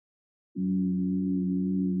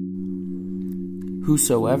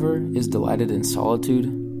Whosoever is delighted in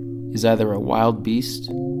solitude is either a wild beast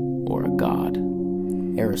or a god.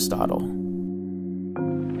 Aristotle.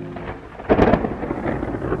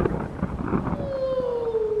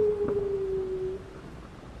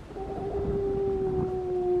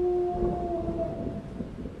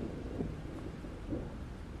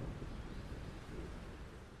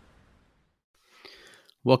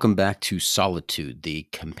 Welcome back to Solitude, the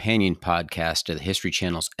companion podcast to the History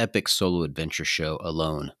Channel's epic solo adventure show,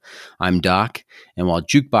 Alone. I'm Doc, and while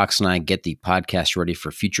Jukebox and I get the podcast ready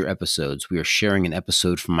for future episodes, we are sharing an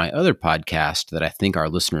episode from my other podcast that I think our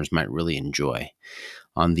listeners might really enjoy.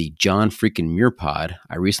 On the John Freakin' Muir Pod,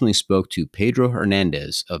 I recently spoke to Pedro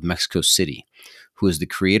Hernandez of Mexico City, who is the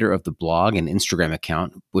creator of the blog and Instagram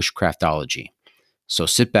account Bushcraftology. So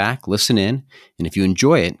sit back, listen in, and if you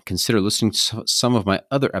enjoy it, consider listening to some of my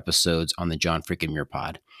other episodes on the John Freakin' Muir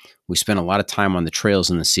Pod. We spend a lot of time on the trails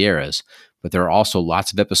in the Sierras, but there are also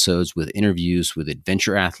lots of episodes with interviews with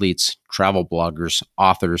adventure athletes, travel bloggers,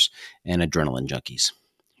 authors, and adrenaline junkies.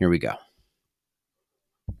 Here we go.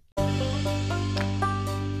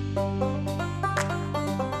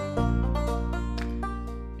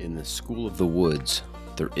 In the School of the Woods,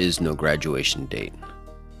 there is no graduation date.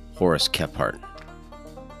 Horace Kephart.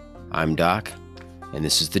 I'm Doc, and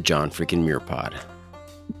this is the John Freakin' Muir Pod.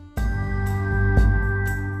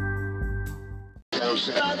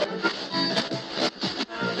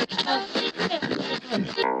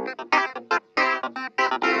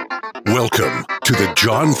 Welcome to the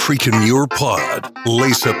John Freakin' Muir Pod.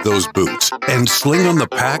 Lace up those boots and sling on the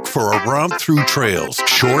pack for a romp through trails,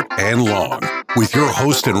 short and long. With your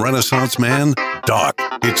host and Renaissance man, Doc,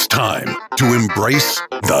 it's time to embrace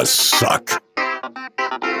the suck.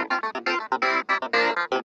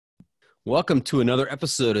 Welcome to another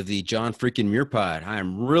episode of the John Freakin' Muir Pod. I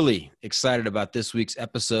am really excited about this week's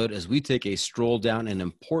episode as we take a stroll down an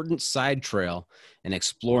important side trail and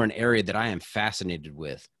explore an area that I am fascinated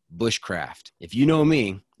with, bushcraft. If you know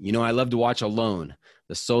me, you know I love to watch Alone,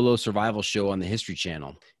 the solo survival show on the History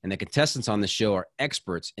Channel, and the contestants on the show are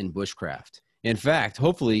experts in bushcraft. In fact,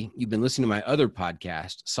 hopefully you've been listening to my other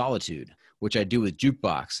podcast, Solitude, which I do with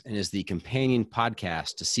Jukebox and is the companion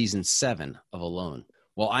podcast to season 7 of Alone.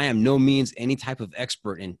 While I am no means any type of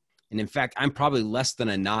expert and in fact, I'm probably less than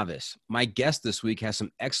a novice, my guest this week has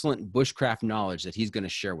some excellent bushcraft knowledge that he's going to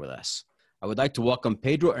share with us. I would like to welcome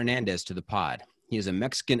Pedro Hernandez to the pod. He is a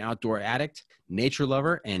Mexican outdoor addict, nature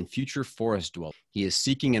lover, and future forest dweller. He is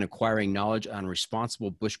seeking and acquiring knowledge on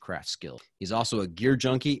responsible bushcraft skills. He's also a gear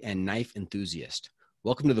junkie and knife enthusiast.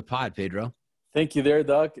 Welcome to the pod, Pedro. Thank you there,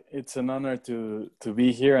 Doc. It's an honor to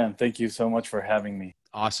be here, and thank you so much for having me.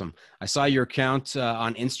 Awesome. I saw your account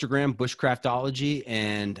on Instagram, Bushcraftology,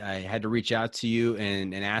 and I had to reach out to you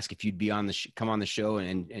and ask if you'd be on come on the show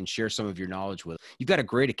and share some of your knowledge with us. You've got a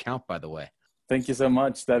great account, by the way. Thank you so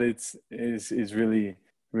much. That is really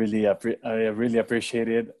I really appreciate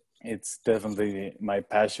it. It's definitely my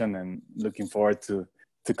passion, and looking forward to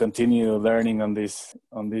continue learning on this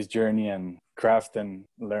journey and craft and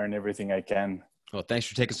learn everything I can. Well, thanks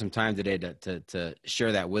for taking some time today to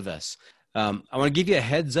share that with us. I want to give you a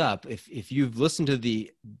heads up. If you've listened to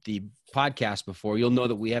the podcast before, you'll know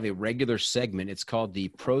that we have a regular segment. It's called the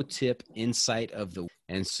Pro Tip Insight of the Week.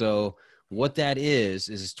 And so what that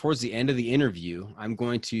is towards the end of the interview, I'm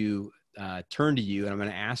going to turn to you and I'm going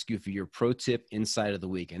to ask you for your Pro Tip Insight of the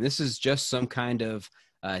Week. And this is just some kind of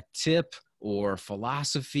tip or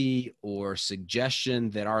philosophy or suggestion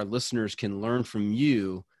that our listeners can learn from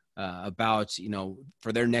you about,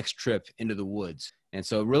 for their next trip into the woods. And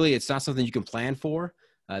so really, it's not something you can plan for.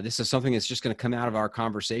 This is something that's just going to come out of our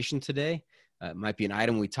conversation today. It might be an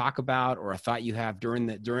item we talk about or a thought you have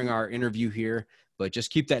during our interview here, but just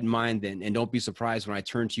keep that in mind and don't be surprised when I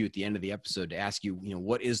turn to you at the end of the episode to ask you,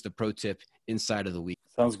 what is the pro tip inside of the week?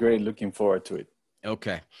 Sounds great. Looking forward to it.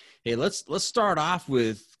 Okay. Hey, let's start off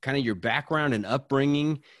with kind of your background and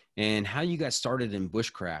upbringing and how you got started in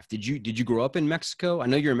bushcraft. Did you grow up in Mexico? I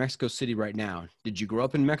know you're in Mexico City right now. Did you grow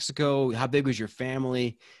up in Mexico? How big was your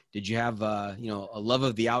family? Did you have a love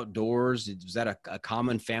of the outdoors? Was that a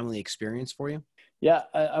common family experience for you? Yeah,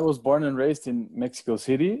 I was born and raised in Mexico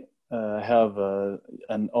City. I have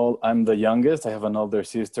I'm the youngest. I have an older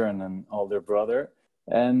sister and an older brother.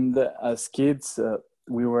 And as kids,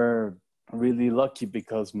 we were really lucky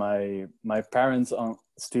because my parents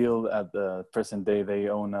still at the present day, they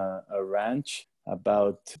own a ranch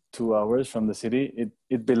about 2 hours from the city.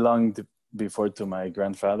 It belonged before to my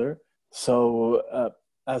grandfather. So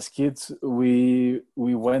as kids, we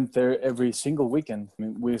went there every single weekend. I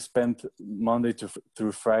mean, we spent Monday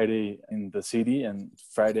through Friday in the city, and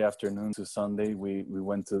Friday afternoon to Sunday we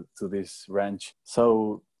went to this ranch.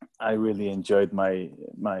 So I really enjoyed my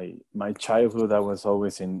childhood. I was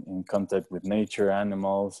always in contact with nature,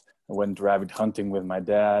 animals. I went rabbit hunting with my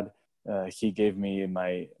dad. He gave me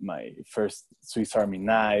my first Swiss Army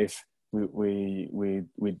knife. We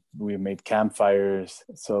made campfires.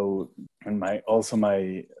 So, and the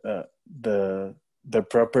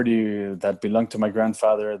property that belonged to my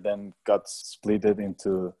grandfather then got splitted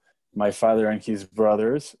into my father and his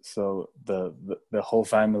brothers. So the whole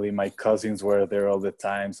family, my cousins were there all the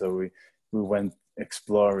time. So we went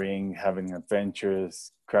exploring, having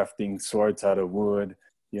adventures, crafting swords out of wood,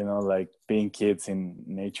 like being kids in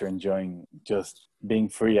nature, enjoying just being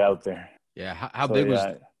free out there. Yeah. How big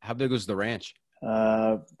was the ranch?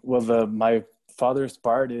 Well, my father's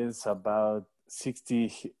part is about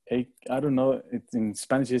 68. I don't know. It's in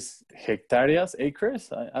Spanish is hectares, acres.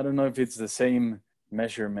 I don't know if it's the same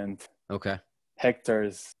measurement. Okay.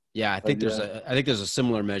 Hectares. Yeah, I think there's a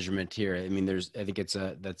similar measurement here. I mean,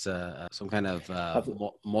 that's some kind of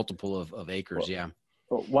multiple of acres. Yeah.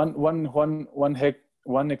 One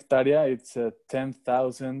hectare. It's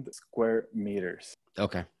 10,000 square meters.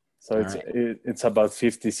 Okay. So it's about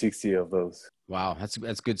 50, 60 of those. Wow, that's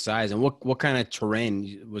good size. And what kind of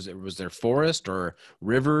terrain was it? Was there forest or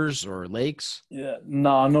rivers or lakes? Yeah,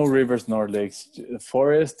 no rivers nor lakes.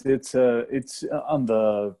 Forest. It's on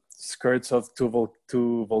the skirts of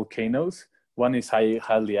two volcanoes. One is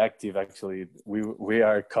highly active. Actually, we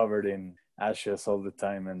are covered in ashes all the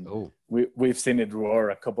time, and we've seen it roar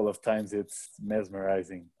a couple of times. It's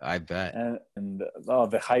mesmerizing. I bet. And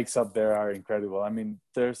the hikes up there are incredible. I mean,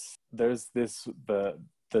 there's the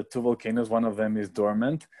two volcanoes. One of them is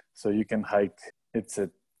dormant, so you can hike. It's a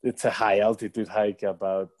high altitude hike,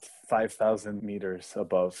 about 5,000 meters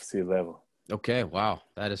above sea level. Okay, wow,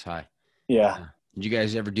 that is high. Yeah. Did you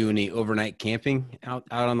guys ever do any overnight camping out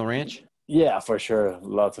on the ranch? Yeah, for sure,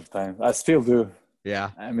 lots of times. I still do.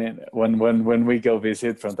 Yeah. I mean, when we go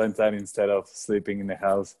visit from time to time, instead of sleeping in the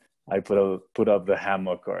house, I put up the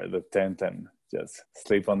hammock or the tent and just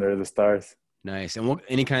sleep under the stars. Nice. And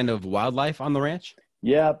any kind of wildlife on the ranch?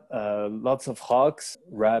 Yeah, lots of hawks,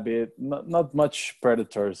 rabbit, not much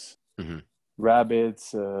predators. Mm-hmm.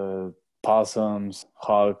 Rabbits, possums,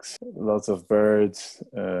 hawks, lots of birds.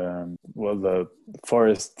 The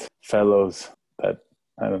forest fellows that,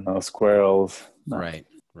 I don't know, squirrels. Right.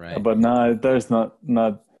 But no, there's not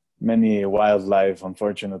many wildlife,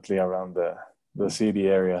 unfortunately, around the city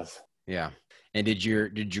areas. Yeah. And did your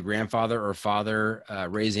grandfather or father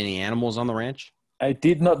raise any animals on the ranch? I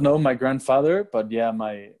did not know my grandfather, but yeah,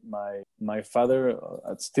 my father.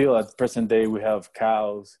 Still at present day, we have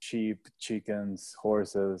cows, sheep, chickens,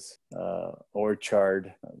 horses,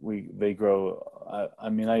 orchard. They grow.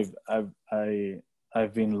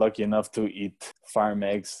 I've been lucky enough to eat farm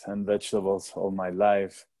eggs and vegetables all my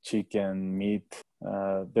life. Chicken, meat.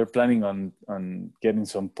 They're planning on getting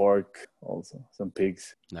some pork, also some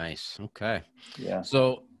pigs. Nice. Okay. Yeah.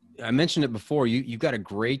 So I mentioned it before. You've got a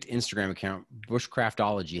great Instagram account,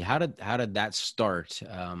 Bushcraftology. How did that start?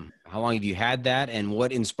 How long have you had that, and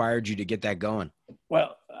what inspired you to get that going?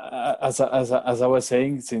 Well, as I was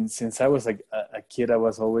saying, since I was like a kid, I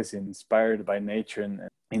was always inspired by nature and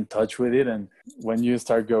in touch with it. And when you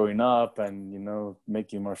start growing up and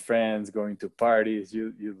making more friends, going to parties,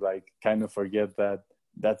 you like kind of forget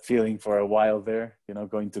that feeling for a while there.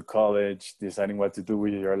 Going to college, deciding what to do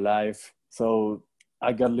with your life. So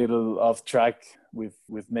I got a little off track with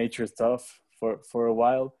nature stuff for a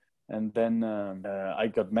while, and then I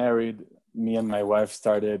got married. Me and my wife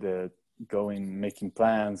started making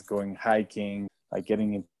plans, going hiking, like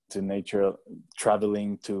getting into nature,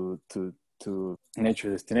 traveling to nature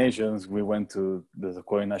destinations. We went to the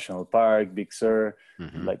Sequoia National Park, Big Sur,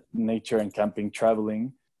 mm-hmm. like nature and camping,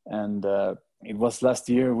 traveling. And it was last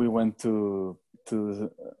year we went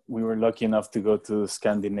we were lucky enough to go to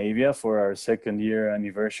Scandinavia for our 2nd year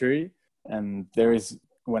anniversary. And there is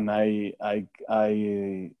when I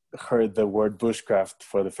heard the word bushcraft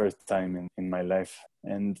for the first time in my life.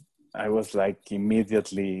 And I was like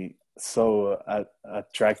immediately so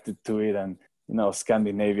attracted to it. And,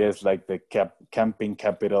 Scandinavia is like the camping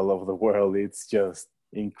capital of the world. It's just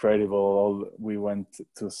incredible. We went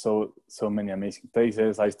to so many amazing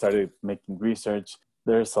places. I started making research.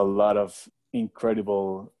 There's a lot of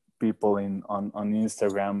incredible people on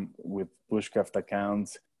Instagram with bushcraft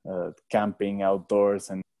accounts, camping outdoors.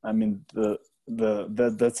 And I mean,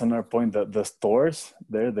 that's another point, that the stores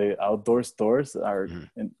there, the outdoor stores are, mm-hmm.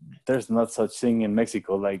 and there's not such thing in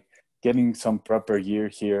Mexico. Like getting some proper gear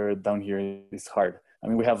here down here is hard. I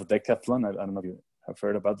mean, we have a Decathlon. I don't know if you have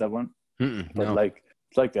heard about that one, but No. like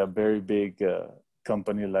it's like a very big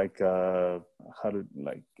company. Like I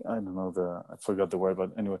don't know I forgot the word,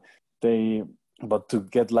 but anyway, but to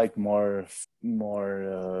get like more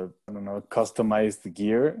I don't know, customized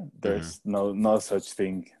gear, there's no such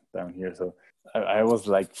thing down here. So I was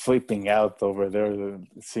like flipping out over there,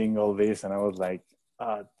 seeing all this, and I was like,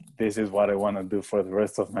 this is what I want to do for the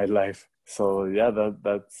rest of my life. So yeah,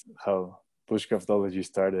 that's how bushcraftology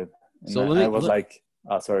started. And So I was like,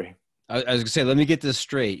 sorry. I was gonna say, let me get this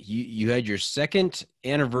straight. You had your second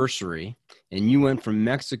anniversary, and you went from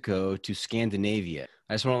Mexico to Scandinavia.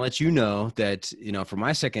 I just want to let you know that, you know, for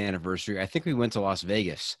my second anniversary, I think we went to Las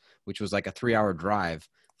Vegas, which was like a 3-hour drive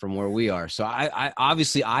from where we are. So I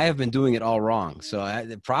obviously I have been doing it all wrong. So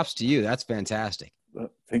props to you. That's fantastic.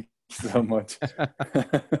 Thank you so much.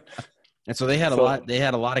 And so they had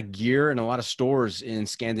a lot of gear and a lot of stores in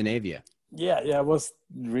Scandinavia. Yeah, I was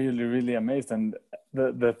really, really amazed. And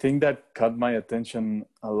the thing that caught my attention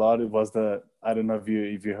a lot, it was I don't know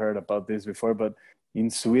if you heard about this before, but in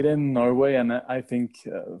Sweden, Norway, and I think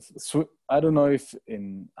I don't know if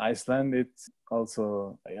in Iceland it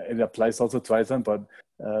applies also to Iceland, but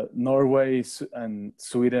Norway and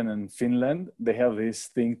Sweden and Finland, they have this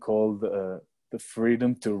thing called the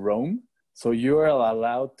freedom to roam. So you are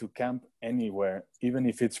allowed to camp anywhere, even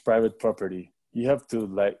if it's private property. You have to,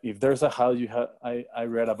 like, if there's a house, I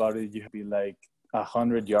read about it, you have to be like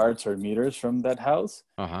 100 yards or meters from that house.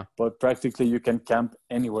 But practically you can camp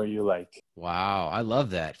anywhere you like. Wow, I love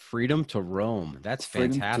that. Freedom to roam. That's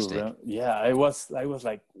fantastic. Yeah, I was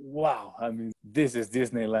like, wow. I mean, this is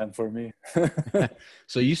Disneyland for me.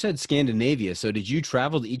 So you said Scandinavia. So did you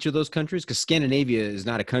travel to each of those countries? Because Scandinavia is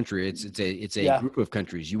not a country. It's a group of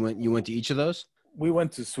countries. You went to each of those? We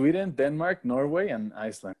went to Sweden, Denmark, Norway, and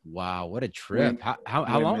Iceland. Wow, what a trip.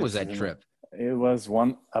 How long was that trip? It was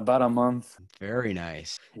about a month. Very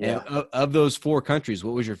nice. Yeah. And of those 4 countries,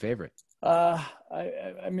 what was your favorite? I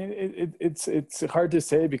mean, it's hard to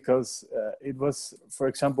say because it was, for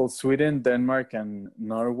example, Sweden, Denmark, and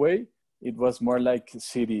Norway. It was more like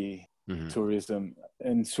city tourism.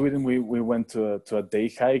 In Sweden, we went to a day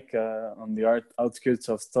hike on the outskirts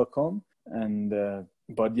of Stockholm, and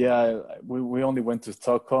but yeah, we only went to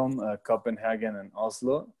Stockholm, Copenhagen, and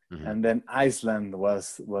Oslo, and then Iceland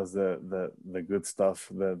was the good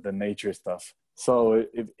stuff, the nature stuff. So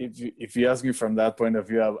if you ask me from that point of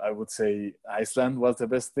view, I would say Iceland was the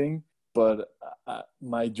best thing. But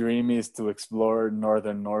my dream is to explore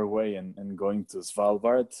northern Norway and going to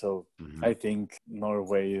Svalbard. So I think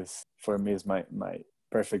Norway for me is my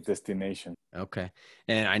perfect destination. Okay.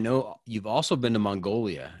 And I know you've also been to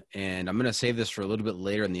Mongolia, and I'm going to save this for a little bit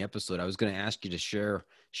later in the episode. I was going to ask you to share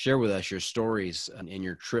with us your stories and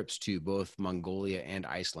your trips to both Mongolia and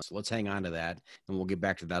Iceland. So let's hang on to that, and we'll get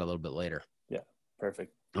back to that a little bit later. Yeah,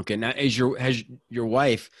 perfect. Okay. Now, has your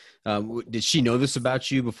wife, did she know this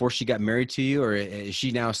about you before she got married to you, or is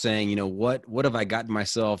she now saying, you know, what have I gotten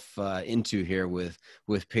myself into here with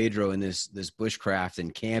Pedro and this bushcraft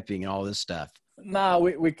and camping and all this stuff? No,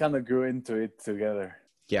 we kind of grew into it together.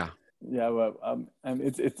 Yeah. Yeah, well, and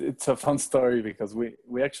it's a fun story because we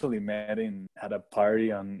actually met at a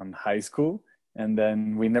party on high school, and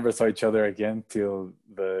then we never saw each other again till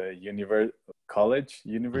the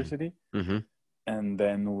university, and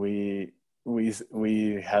then we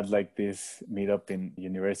had like this meetup in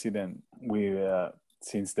university, and we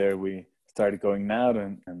since there we started going out,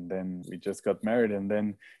 and then we just got married, and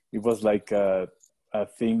then it was like a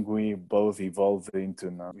thing we both evolved into.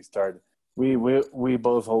 Now we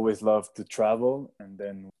both always love to travel, and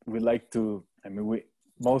then we like to, I mean, we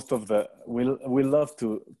love to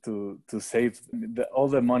save all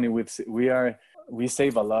the money we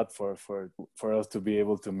save a lot for us to be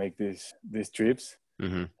able to make these trips.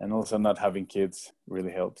 And also not having kids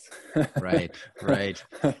really helps. Right.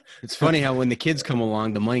 It's funny how when the kids come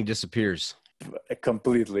along, the money disappears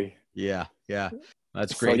completely. Yeah.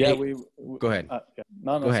 That's great. So, yeah, go ahead.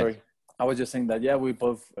 No, go ahead. Sorry. I was just saying that, yeah, we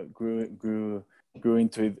both grew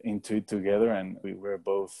into it together, and we were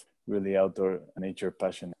both really outdoor nature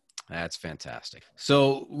passionate. That's fantastic.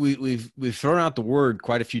 So we've thrown out the word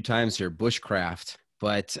quite a few times here, bushcraft.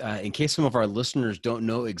 But in case some of our listeners don't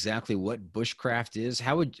know exactly what bushcraft is,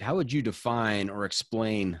 how would you define or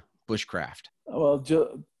explain bushcraft? Well,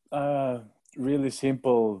 really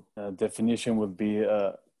simple definition would be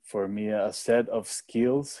for me a set of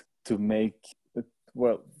skills to make,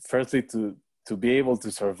 well, firstly to be able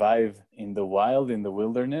to survive in the wild, in the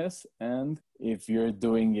wilderness, and if you're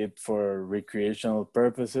doing it for recreational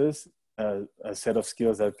purposes, a set of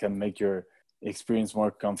skills that can make your experience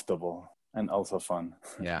more comfortable and also fun.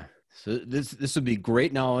 Yeah. So this would be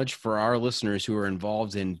great knowledge for our listeners who are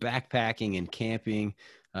involved in backpacking and camping.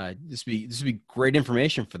 This would be great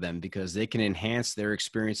information for them because they can enhance their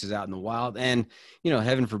experiences out in the wild. And,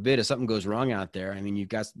 heaven forbid, if something goes wrong out there, I mean, you've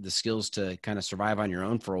got the skills to kind of survive on your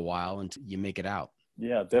own for a while until you make it out.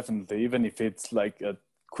 Yeah, definitely. Even if it's like a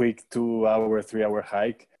quick 2-hour, 3-hour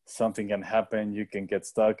hike, something can happen. You can get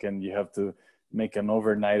stuck and you have to make an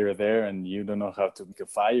overnighter there and you don't know how to make a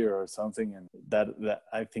fire or something. And that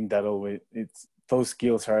I think that always, those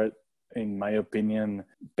skills are, in my opinion,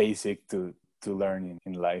 basic to learn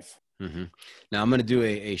in life. Mm-hmm. Now I'm going to do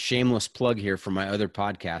a shameless plug here for my other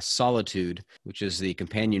podcast, Solitude, which is the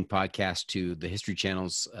companion podcast to the History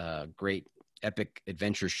Channel's great epic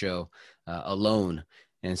adventure show, Alone.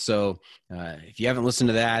 And so if you haven't listened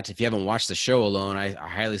to that, if you haven't watched the show Alone, I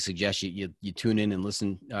highly suggest you tune in and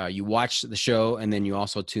listen. You watch the show and then you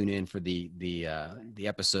also tune in for the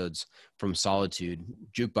episodes from Solitude.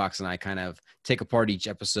 Jukebox and I kind of take apart each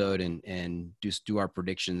episode and do our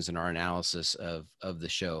predictions and our analysis of the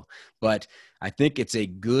show. But I think it's a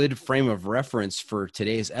good frame of reference for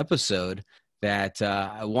today's episode that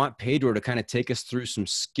I want Pedro to kind of take us through some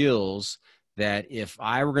skills that if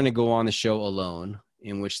I were going to go on the show alone,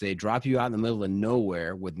 in which they drop you out in the middle of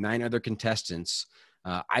nowhere with 9 other contestants,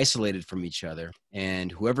 isolated from each other,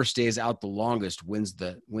 and whoever stays out the longest wins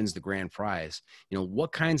the grand prize.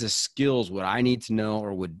 What kinds of skills would I need to know,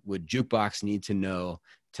 or would Jukebox need to know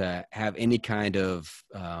to have any kind of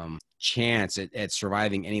chance at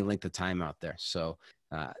surviving any length of time out there? So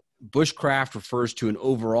bushcraft refers to an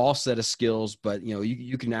overall set of skills, but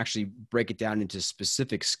you can actually break it down into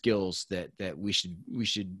specific skills that we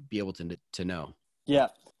should be able to know. Yeah.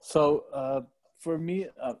 So for me,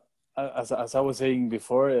 as I was saying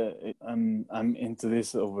before, I'm into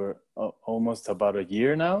this over almost about a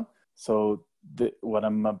year now. So what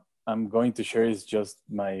I'm going to share is just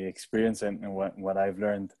my experience and what I've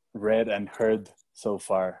learned, read, and heard so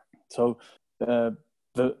far. So the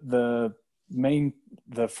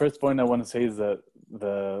first point I want to say is that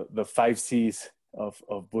the 5 C's of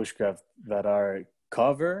bushcraft that are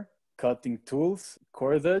cover, cutting tools,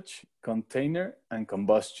 cordage, container, and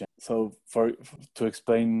combustion. So to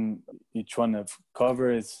explain each one, of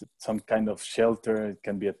cover is some kind of shelter. It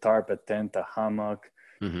can be a tarp, a tent, a hammock.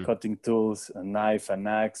 Mm-hmm. Cutting tools, a knife, an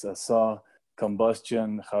axe, a saw.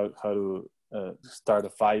 Combustion, how to start a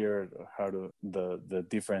fire, the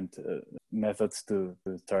different methods to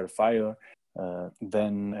start a fire.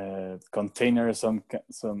 Then container,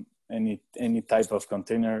 any type of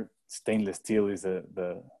container. Stainless steel is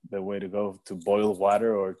the way to go to boil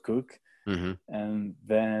water or cook. Mm-hmm. And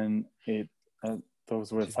then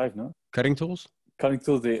those were 5, no? Cutting tools,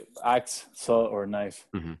 the axe, saw, or knife.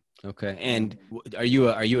 Mm-hmm. Okay. And are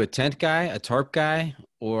you a tent guy, a tarp guy,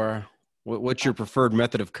 or what's your preferred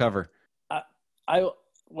method of cover?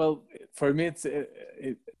 Well, for me, it's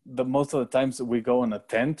the most of the times we go on a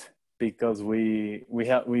tent because we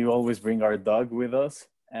always bring our dog with us.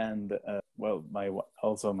 And my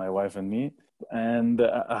wife and me, and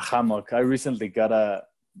a hammock. I recently got a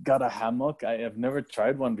hammock. I have never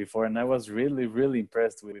tried one before, and I was really, really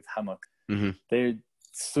impressed with hammock. Mm-hmm. They're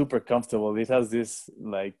super comfortable. It has this,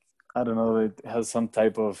 like, I don't know, it has some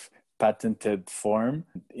type of patented form.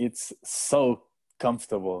 It's so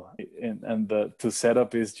comfortable, and to set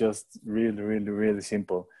up is just really, really, really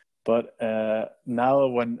simple. But now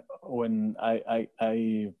when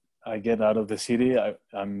I get out of the city,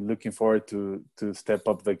 I'm looking forward to step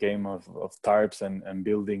up the game of tarps and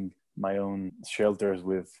building my own shelters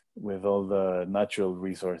with all the natural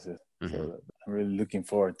resources. Mm-hmm. So I'm really looking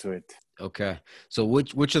forward to it. Okay. So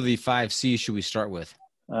which of the 5 C's should we start with?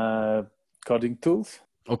 Cutting tools.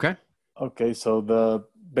 Okay. Okay. So the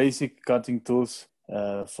basic cutting tools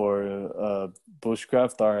for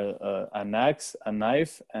bushcraft are an axe, a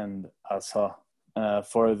knife, and a saw.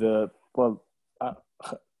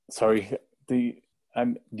 Sorry, do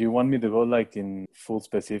you want me to go like in full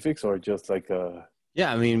specifics or just like a?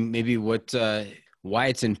 Yeah, I mean, maybe why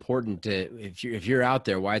it's important to, if you're out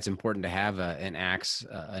there, why it's important to have an axe,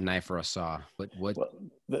 a knife, or a saw. What?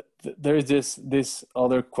 Well, there's this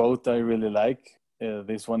other quote I really like.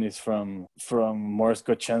 This one is from Mors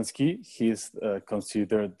Kochanski. He's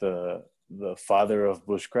considered the father of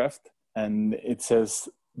bushcraft, and it says,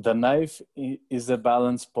 "The knife is the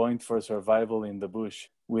balance point for survival in the bush.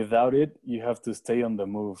 Without it, you have to stay on the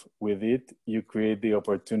move. With it, you create the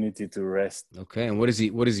opportunity to rest." Okay, and what does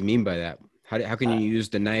he mean by that? How can you use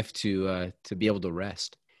the knife to be able to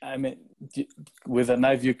rest? I mean, with a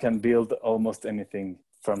knife, you can build almost anything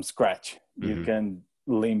from scratch. Mm-hmm. You can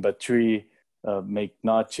limb a tree, make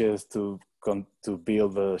notches to to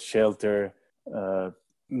build a shelter,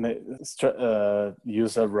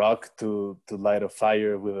 use a rock to light a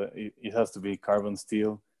fire it has to be carbon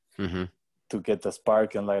steel to get the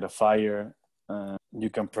spark and light a fire. You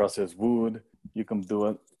can process wood. You can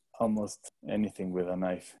do almost anything with a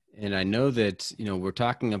knife. And I know that, we're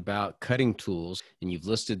talking about cutting tools, and you've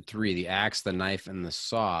listed 3, the axe, the knife, and the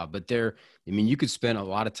saw. But you could spend a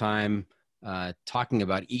lot of time talking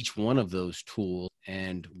about each one of those tools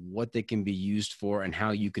and what they can be used for and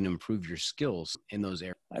how you can improve your skills in those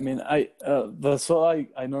areas. I mean, the saw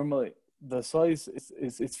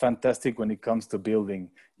is fantastic when it comes to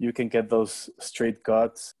building. You can get those straight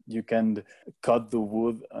cuts. You can cut the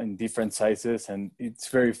wood in different sizes, and it's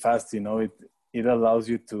very fast. It allows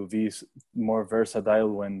you to be more versatile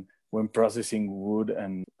when processing wood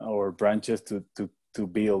or branches to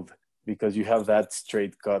build, because you have that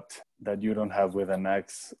straight cut that you don't have with an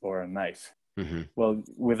axe or a knife. Mm-hmm. Well,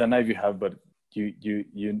 with a knife you have, but you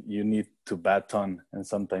need to baton, and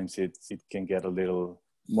sometimes it can get a little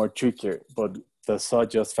more trickier. But the saw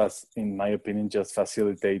in my opinion, just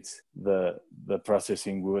facilitates the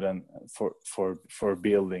processing wood and for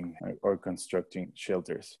building or constructing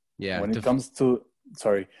shelters. Yeah. When it comes to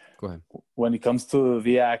Go ahead. When it comes to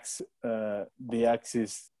the axe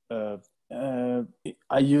is I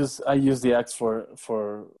use the axe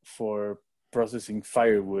for processing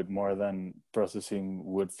firewood more than processing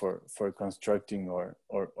wood for constructing or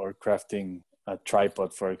crafting a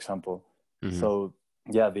tripod, for example. Mm-hmm. So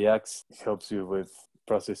yeah, the axe helps you with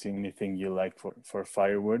processing anything you like for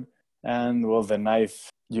firewood. And well, the knife.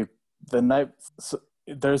 So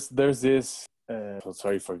there's this.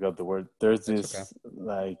 Sorry, forgot the word. There's this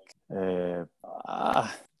okay.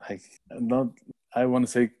 I want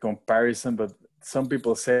to say comparison, but some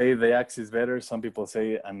people say the axe is better. Some people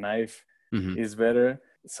say a knife is better.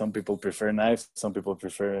 Some people prefer knives. Some people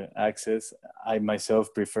prefer axes. I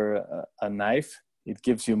myself prefer a knife. It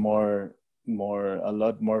gives you a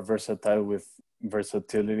lot more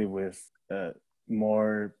versatility with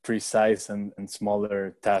more precise and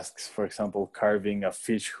smaller tasks. For example, carving a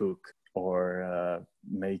fish hook or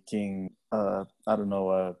making a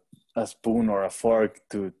spoon or a fork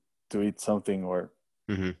to eat something or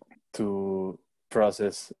to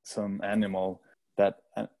process some animal that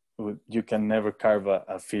you can never carve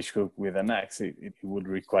a fish hook with an axe. It would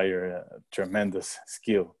require a tremendous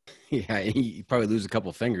skill. Yeah, you probably lose a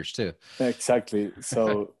couple fingers too. Exactly.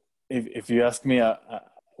 So if you ask me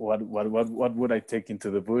what would I take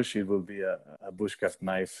into the bush, it will be a bushcraft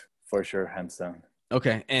knife for sure, hands down.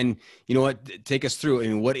 Okay. And you know what, take us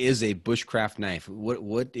through, what is a bushcraft knife?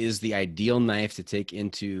 What is the ideal knife to take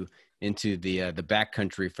into the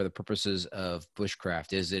backcountry for the purposes of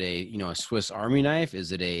bushcraft? Is it a Swiss Army knife?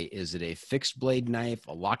 Is it a fixed blade knife,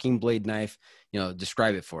 a locking blade knife?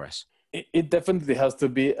 Describe it for us. It definitely has to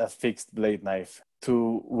be a fixed blade knife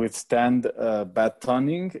to withstand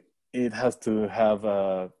batoning. It has to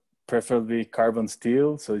have preferably carbon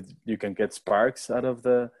steel, so you can get sparks out of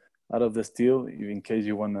the steel in case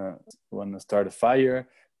you wanna start a fire.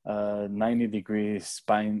 90-degree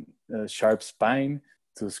spine, sharp spine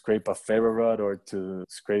to scrape a ferro rod or to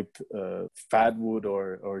scrape fat wood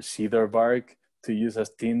or cedar bark to use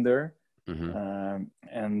as tinder. Mm-hmm.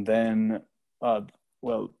 And then,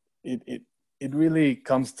 it really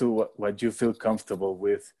comes to what you feel comfortable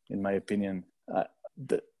with, in my opinion.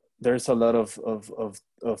 There's a lot of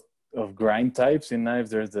grind types in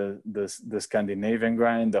knives. There's the Scandinavian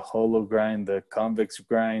grind, the hollow grind, the convex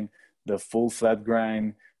grind, the full flat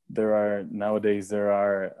grind. Nowadays there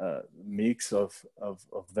are a mix of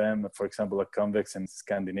them. For example, a convex and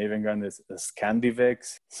Scandinavian grind is a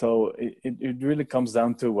Scandivex. So it really comes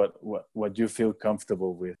down to what you feel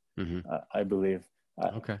comfortable with. Mm-hmm. I believe.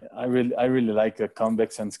 Okay. I really like a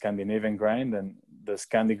convex and Scandinavian grind, and the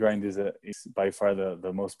Scandi grind is by far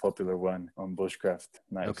the most popular one on bushcraft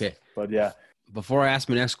knives. Okay. But yeah. Before I ask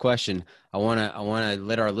my next question, I want to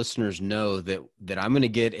let our listeners know that I'm going to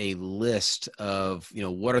get a list of,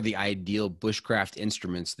 what are the ideal bushcraft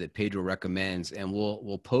instruments that Pedro recommends, and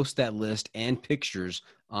we'll post that list and pictures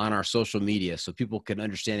on our social media so people can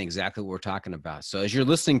understand exactly what we're talking about. So as you're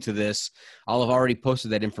listening to this, I'll have already posted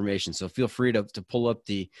that information. So feel free to pull up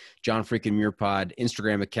the John Freakin' Muir Pod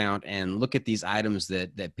Instagram account and look at these items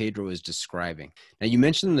that Pedro is describing. Now, you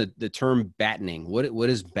mentioned the term battening. What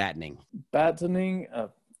is battening? Battening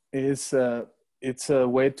is it's a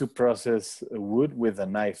way to process wood with a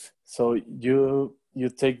knife. So you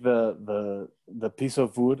take the piece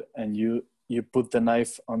of wood and you put the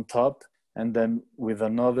knife on top, and then with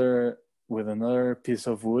another piece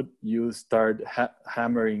of wood, you start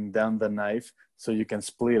hammering down the knife so you can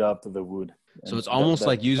split up the wood. So And it's almost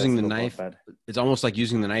like using the that's knife. bad. It's almost like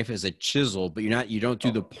using the knife as a chisel, but you don't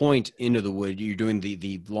do the point into the wood. You're doing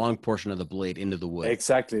the long portion of the blade into the wood.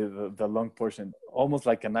 Exactly, the long portion, almost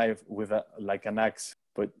like a knife with like an axe,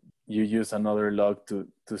 but you use another log to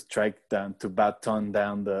strike down, to baton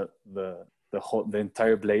down the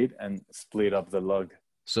entire blade and split up the log.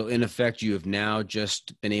 So in effect, you have now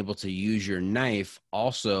just been able to use your knife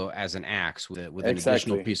also as an axe with an additional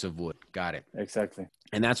Exactly. piece of wood. Got it. Exactly.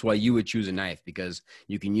 And that's why you would choose a knife, because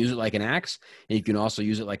you can use it like an axe and you can also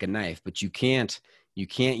use it like a knife, but you can't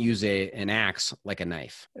use an axe like a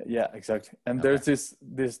knife. Yeah, exactly. And Okay.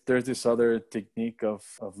 there's this other technique of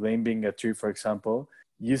limbing a tree, for example.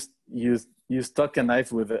 You stuck a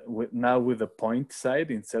knife with the point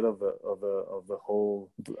side instead of the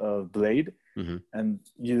whole blade, Mm-hmm. and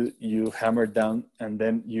you hammer down, and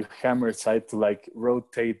then you hammer side to like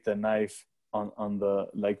rotate the knife on the,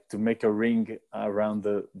 like, to make a ring around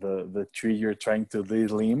the tree you're trying to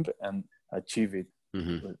limb and achieve it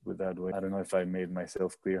with that way. I don't know if I made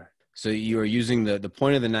myself clear. So you are using the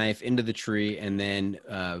point of the knife into the tree, and then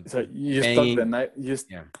So you banging. stuck the knife.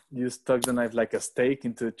 Yeah. You stuck the knife like a stake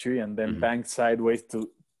into the tree, and then bang sideways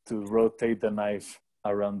to rotate the knife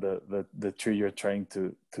around the tree you're trying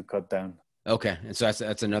to cut down. Okay, and so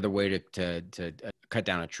that's another way to cut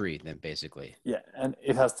down a tree, then, basically. Yeah, and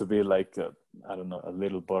it has to be like I don't know, a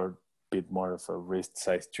little bit more of a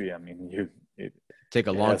wrist-sized tree. I mean, it Take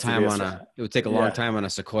a long time on it would take a long Yeah. time on a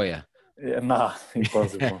sequoia. Yeah, nah,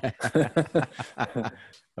 impossible.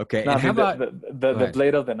 Okay, No, and I how mean, about the ahead.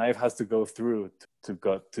 blade of the knife has to go through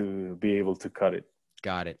to be able to cut it.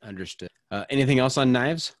 Got it, understood. Anything else on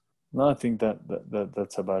knives? No, I think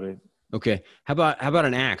that's about it. Okay, how about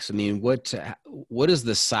an axe? I mean, what is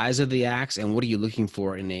the size of the axe, and what are you looking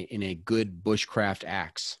for in a good bushcraft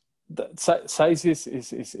axe? The size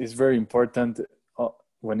is very important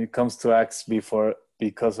when it comes to axe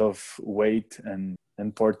because of weight and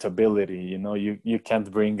portability. You know, you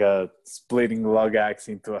can't bring a splitting log axe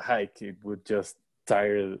into a hike. It would just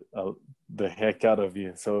tire the heck out of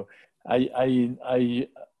you. So I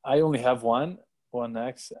only have one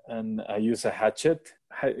axe, and I use a hatchet.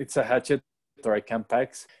 It's a hatchet or a camp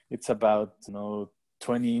axe. It's about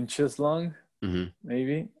 20 inches long,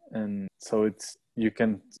 maybe, and so you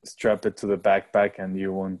can strap it to the backpack and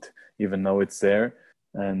you won't even know it's there.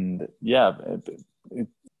 And yeah,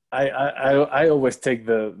 I always take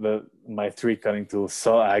my 3 cutting tools,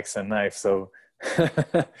 saw, axe, and knife. So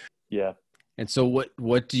yeah. And so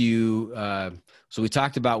what do you? So we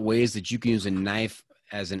talked about ways that you can use a knife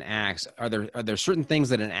as an axe. Are there certain things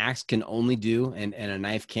that an axe can only do and a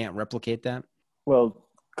knife can't replicate that? Well,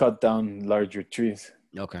 cut down larger trees.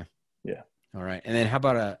 Okay. Yeah. All right. And then how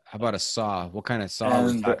about a saw? What kind of saw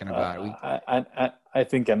are we talking about? I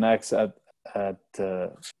think an axe at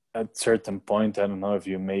certain point, I don't know if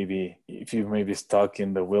you maybe stuck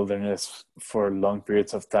in the wilderness for long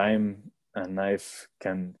periods of time, a knife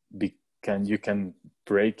you can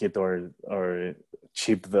break it or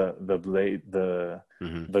chip the blade, the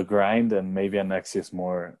grind, and maybe an axe is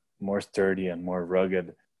more sturdy and more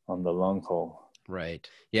rugged on the long haul. Right.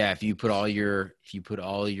 Yeah. If you put all your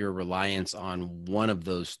reliance on one of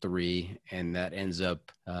those 3, and that ends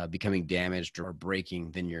up becoming damaged or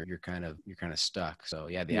breaking, then you're kind of stuck. So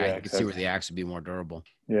yeah, I can see where the axe would be more durable.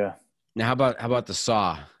 Yeah. Now, how about the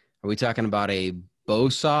saw? Are we talking about a bow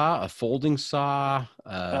saw, a folding saw,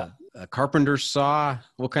 a carpenter's saw?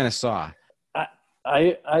 What kind of saw?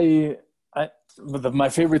 My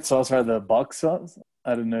favorite saws are the box saws.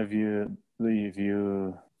 I don't know if you.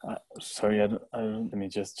 Sorry, I don't. Let me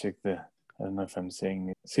just check I don't know if I'm saying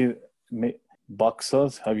it. See, box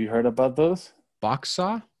saws. Have you heard about those? Box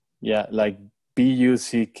saw? Yeah, like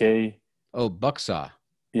BUCK. Oh, buck saw.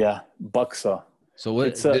 Yeah, buck saw. So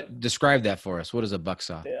what? Describe that for us. What is a buck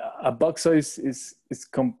saw? A buck saw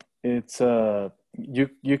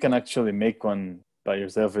you can actually make one by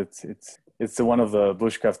yourself. It's one of the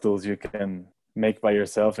bushcraft tools you can make by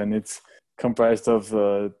yourself, and it's comprised of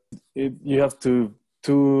you have two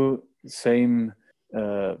same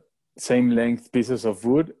length pieces of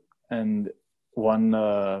wood and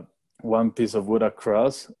one piece of wood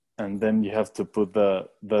across, and then you have to put the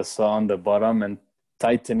saw on the bottom and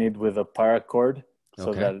tighten it with a paracord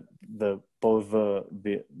so that both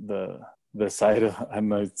the side of, I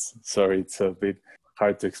know it's a bit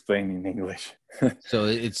hard to explain in English. So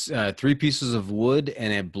it's 3 pieces of wood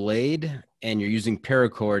and a blade, and you're using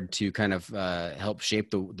paracord to kind of help shape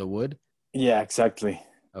the wood. Yeah, exactly.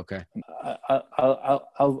 Okay.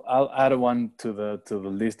 I'll add one to the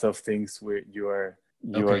list of things where you are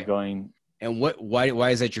going. And why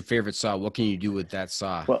is that your favorite saw? What can you do with that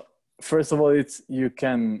saw? Well, first of all, you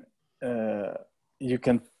can you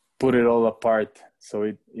can put it all apart,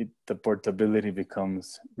 so the portability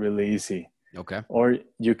becomes really easy. Okay. Or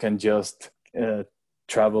you can just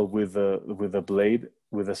travel with a blade,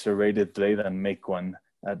 with a serrated blade, and make one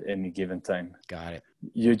at any given time. Got it.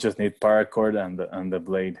 You just need paracord and the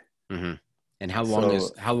blade. Mm-hmm. And how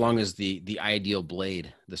long is the ideal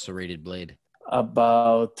blade, the serrated blade?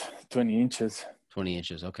 About 20 inches. 20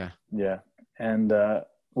 inches. Okay. Yeah. And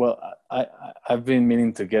well, I've been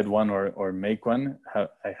meaning to get one or make one.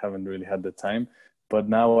 I haven't really had the time, but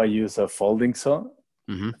now I use a folding saw.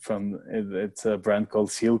 Mm-hmm. It's a brand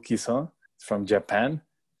called Silky Saw. It's from Japan,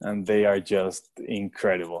 and they are just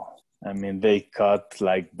incredible. I mean, they cut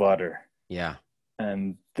like butter. Yeah.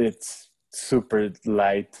 And it's super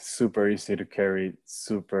light, super easy to carry,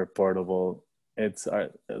 super portable. It's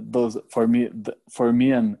those for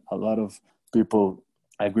me and a lot of people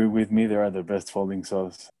agree with me. They are the best folding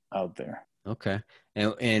saws out there. Okay.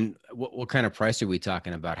 And what kind of price are we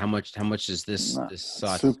talking about? How much is this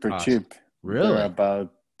saw super cost? cheap? Really? They're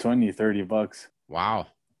about $20-$30. Wow.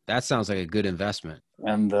 That sounds like a good investment.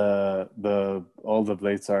 And all the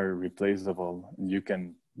blades are replaceable.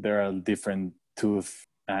 There are different tooth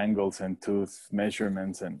angles and tooth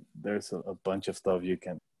measurements, and there's a bunch of stuff you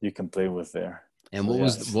can play with there. And what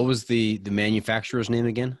was the manufacturer's name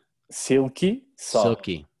again? Silky Saw.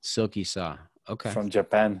 Silky Saw. Okay. From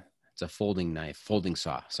Japan. It's a folding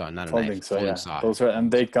saw. Sorry, not a folding knife. saw, Folding yeah. saw. Those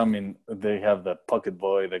they have the Pocket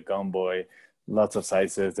Boy, the Gun Boy, lots of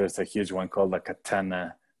sizes. There's a huge one called the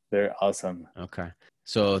Katana. They're awesome. Okay.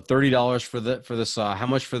 So $30 for the saw. How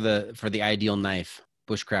much for the ideal knife,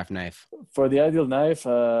 bushcraft knife? For the ideal knife,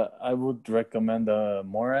 I would recommend a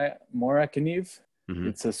Mora Kniv. Mm-hmm.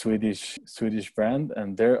 It's a Swedish brand,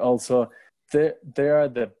 and they are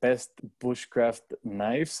the best bushcraft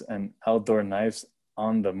knives and outdoor knives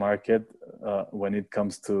on the market when it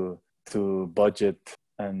comes to budget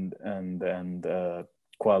and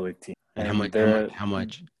quality. And how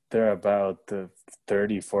much? They're about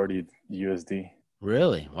 $30-$40 USD.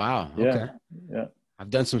 Really? Wow. Yeah. Okay. Yeah. I've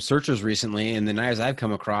done some searches recently, and the knives I've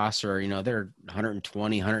come across are, they're $120,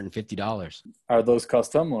 $150. Are those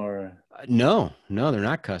custom or? No, they're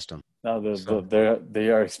not custom. No, they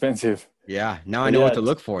are expensive. Yeah. Now I know what to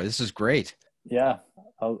look for. This is great. Yeah.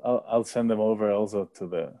 I'll send them over also to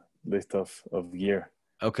the list of gear.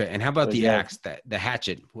 Okay. And how about the axe, the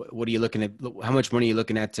hatchet? What are you looking at? How much money are you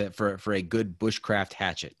looking at for a good bushcraft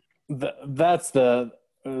hatchet? That's the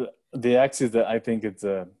axe is I think it's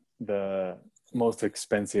the most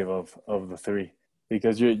expensive of the three,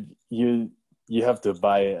 because you have to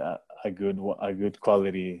buy a good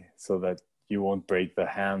quality so that you won't break the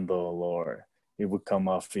handle, or it would come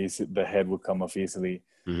off easy. The head would come off easily.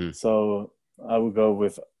 Mm-hmm. So I would go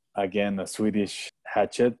with, again, a Swedish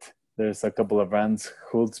hatchet. There's a couple of brands,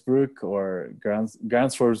 Hultsbruk or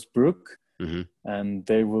Gränsforsbruk, mm-hmm. and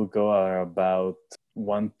they will go at about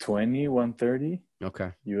 $120, $130.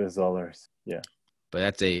 Okay. US dollars. Yeah. But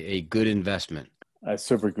that's a good investment. A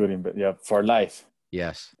super good investment. Yeah, for life.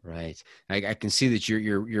 Yes, right. I can see that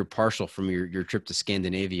you're partial from your trip to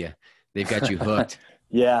Scandinavia. They've got you hooked.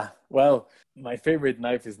 Yeah. Well, my favorite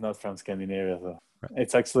knife is not from Scandinavia, though. Right.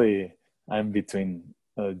 It's actually, I'm between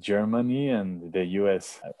Germany and the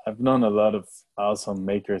US. I've known a lot of awesome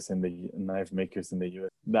knife makers in the US.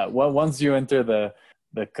 That once you enter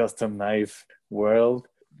the custom knife world,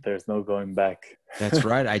 there's no going back. That's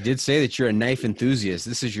right. I did say that you're a knife enthusiast.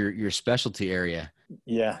 This is your specialty area.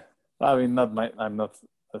 Yeah. I mean, I'm not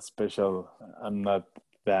I'm not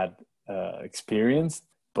that experienced,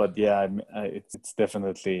 but yeah, it's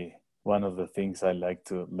definitely one of the things I like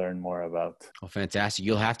to learn more about. Oh, fantastic.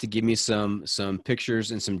 You'll have to give me some pictures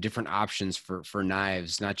and some different options for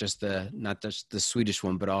knives, not just the Swedish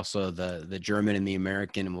one, but also the German and the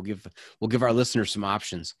American, and we'll give our listeners some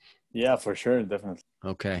options. Yeah, for sure. Definitely.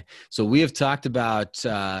 Okay. So we have talked about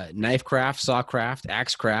knife craft, saw craft,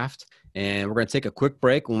 axe craft, and we're going to take a quick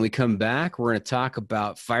break. When we come back, we're going to talk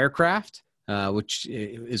about firecraft, which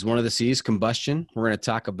is one of the C's, combustion. We're going to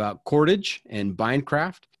talk about cordage and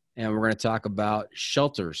bindcraft, and we're going to talk about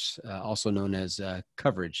shelters, also known as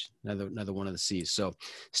coverage, another one of the C's. So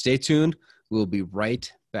stay tuned. We'll be right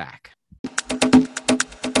back.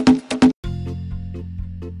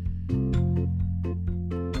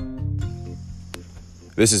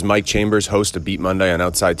 This is Mike Chambers, host of Beat Monday on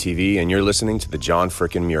Outside TV, and you're listening to the John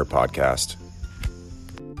Frickin' Muir podcast.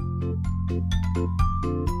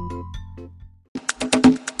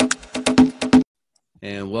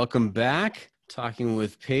 And welcome back talking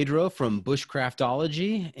with Pedro from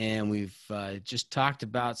Bushcraftology, and we've just talked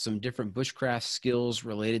about some different bushcraft skills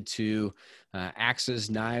related to axes,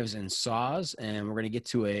 knives, and saws. And we're going to get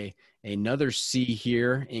to another C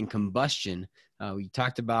here in combustion. We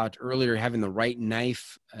talked about earlier having the right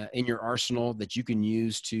knife in your arsenal that you can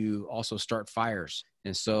use to also start fires.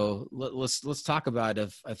 And so let's talk about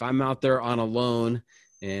if I'm out there on a lone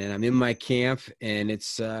and I'm in my camp and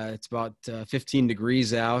it's about 15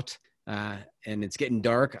 degrees out. And it's getting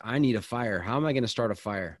dark. I need a fire. How am I going to start a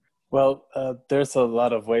fire? Well, there's a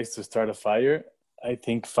lot of ways to start a fire. I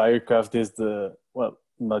think firecraft is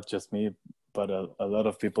not just me, but a lot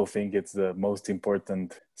of people think it's the most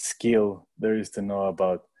important skill there is to know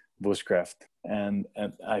about bushcraft. And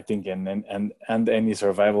I think and any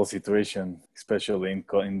survival situation, especially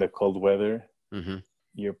in the cold weather, mm-hmm.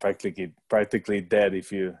 You're practically dead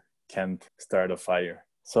if you can't start a fire.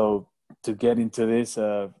 So to get into this,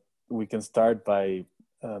 we can start by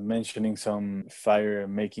mentioning some fire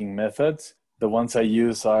making methods. The ones I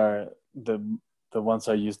use are the ones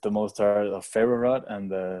I use the most are the ferro rod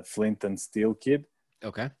and the flint and steel kit.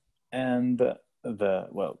 Okay. And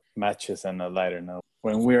matches and a lighter. Now,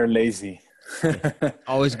 when we are lazy,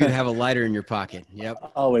 always good to have a lighter in your pocket.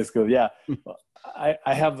 Yep. Always good. Yeah.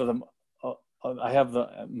 I have them. I have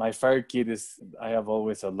my fire kit is, I have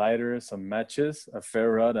always a lighter, some matches, a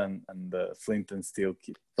ferro rod, and the flint and steel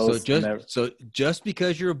kit. So just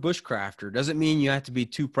because you're a bushcrafter doesn't mean you have to be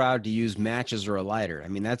too proud to use matches or a lighter. I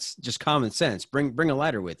mean, that's just common sense. Bring a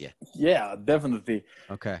lighter with you. Yeah, definitely.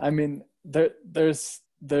 Okay. I mean, there's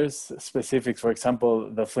specifics. For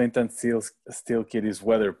example, the flint and steel kit is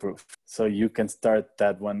weatherproof, so you can start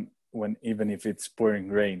that one when even if it's pouring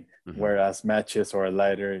rain. Mm-hmm. Whereas matches or a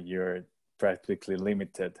lighter, you're practically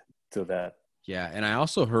limited to that. Yeah. And I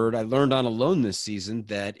also learned on a lone this season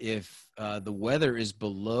that if the weather is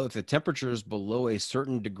if the temperature is below a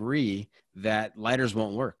certain degree, that lighters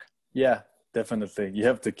won't work. Yeah, definitely. You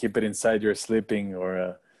have to keep it inside your sleeping,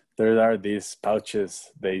 or there are these pouches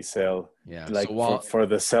they sell, like for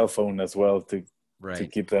the cell phone as well to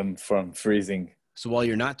keep them from freezing. So while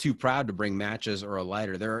you're not too proud to bring matches or a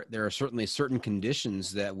lighter, there are certainly certain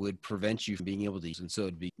conditions that would prevent you from being able to use. And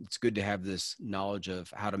so it's good to have this knowledge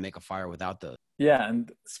of how to make a fire without those. Yeah,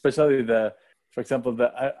 and especially for example,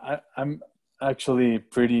 I'm actually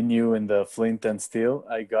pretty new in the flint and steel.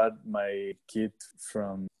 I got my kit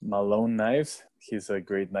from Malone Knives. He's a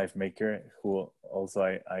great knife maker who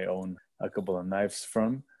also I own a couple of knives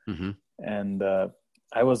from. Mm-hmm. And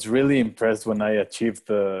I was really impressed when I achieved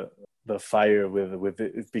the fire with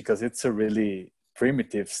it, because it's a really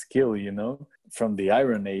primitive skill, from the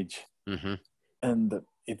Iron Age. Mm-hmm. And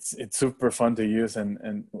it's super fun to use,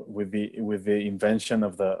 and with the invention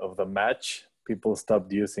of the match, people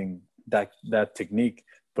stopped using that technique.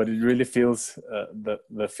 But it really feels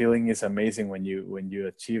the feeling is amazing when you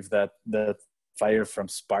achieve that fire from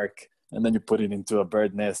spark, and then you put it into a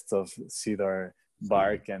bird nest of cedar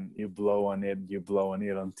bark, and you blow on it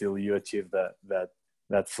until you achieve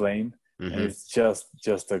that flame. Mm-hmm. And it's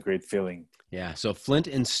just a great feeling. Yeah. So flint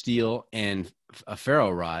and steel and a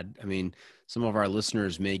ferro rod. I mean, some of our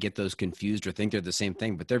listeners may get those confused or think they're the same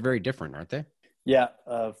thing, but they're very different, aren't they? Yeah.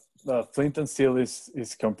 Flint and steel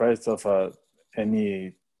is comprised of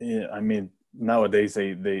nowadays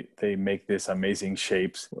they make these amazing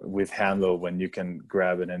shapes with handle when you can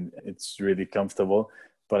grab it, and it's really comfortable.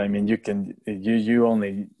 But I mean, you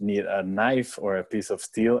only need a knife or a piece of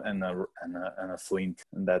steel and a flint,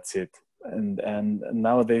 and that's it. And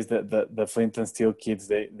nowadays the flint and steel kits,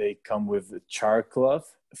 they come with char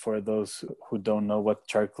cloth. For those who don't know what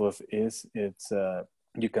char cloth is, it's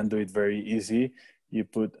you can do it very easy. You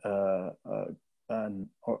put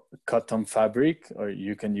cotton fabric, or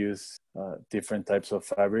you can use different types of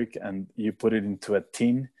fabric, and you put it into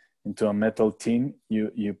a metal tin.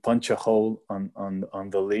 You punch a hole on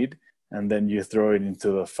the lid, and then you throw it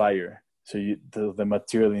into the fire. So the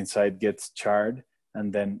material inside gets charred,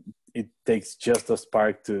 and then it takes just a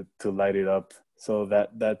spark to light it up. So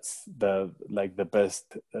that's the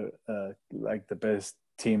best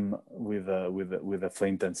team with a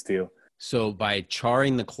flint and steel. So by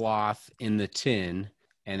charring the cloth in the tin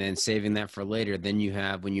and then saving that for later, then you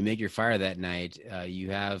have, when you make your fire that night, you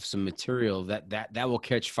have some material that will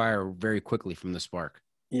catch fire very quickly from the spark.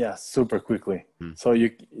 Yeah, super quickly. So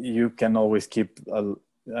you can always keep. You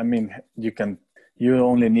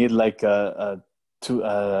only need like a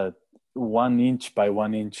 1 inch by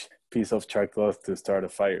 1 inch piece of char cloth to start a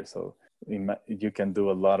fire. So you can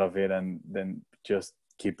do a lot of it, and then just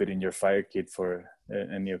keep it in your fire kit for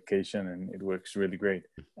any occasion, and it works really great.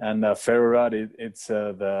 And ferro rod, it's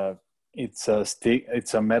the it's a stick.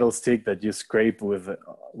 It's a metal stick that you scrape you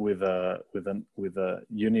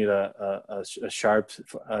need a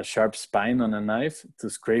sharp spine on a knife to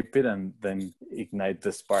scrape it and then ignite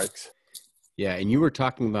the sparks. Yeah, and you were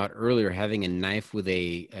talking about earlier having a knife with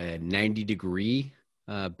a 90-degree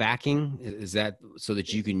backing. Is that so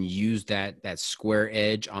that you can use that square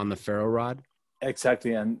edge on the ferro rod?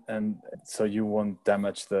 Exactly, and so you won't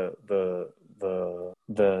damage the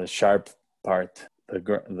sharp part, the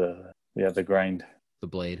grind, The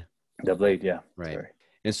blade. the blade. Yeah, Right. sorry.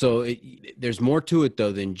 And so there's more to it,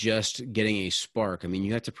 though, than just getting a spark. I mean,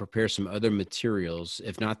 you have to prepare some other materials,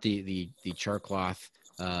 if not the char cloth,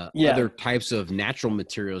 other types of natural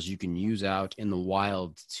materials you can use out in the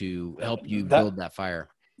wild to help you build that fire.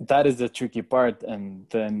 That is the tricky part. And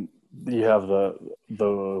then you have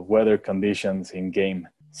the weather conditions in game.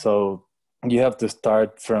 So you have to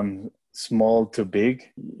start from small to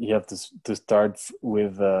big. You have to start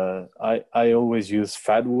with, I always use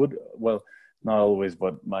fat wood. Well, not always,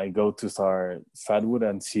 but my go-tos are fat wood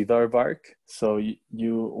and cedar bark. So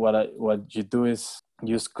what you do is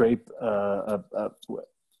you scrape a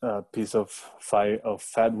piece of fat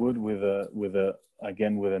wood with a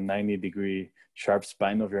 90-degree sharp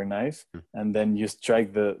spine of your knife, and then you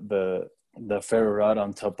strike the ferro rod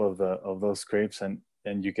on top of those scrapes, and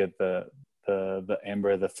you get the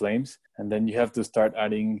ember, the flames, and then you have to start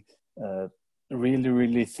adding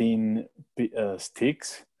really thin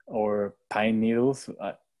sticks or pine needles.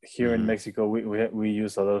 Here in Mexico, we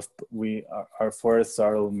use a lot of our forests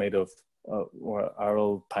are all made of are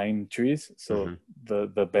all pine trees, so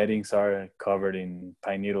the beddings are covered in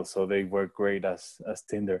pine needles, so they work great as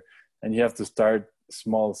tinder. And you have to start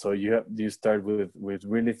small, so you start with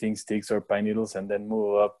really thin sticks or pine needles, and then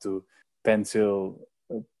move up to pencil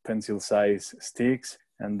size sticks,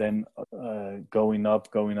 and then going up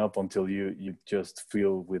until you just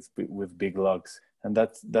fill with big logs. And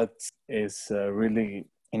that is really,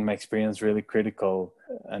 in my experience, really critical,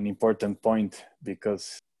 an important point,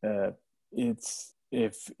 because it's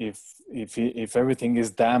if everything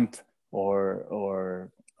is damp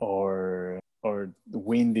or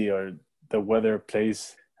windy, or the weather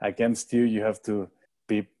plays against you, you have to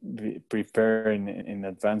be prepared in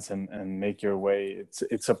advance and make your way.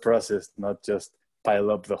 It's a process, not just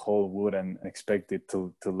pile up the whole wood and expect it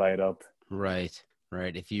to light up. Right.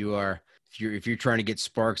 If you're trying to get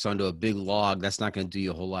sparks onto a big log, that's not going to do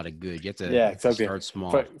you a whole lot of good. You have to start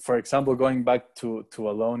small. For example, going back to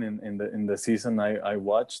Alone in the season I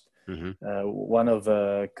watched, one of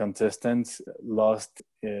the contestants lost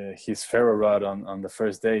his ferro rod on the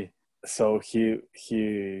first day, so he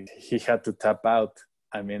had to tap out.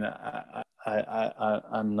 I mean,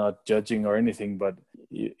 I'm not judging or anything, but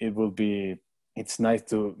it's nice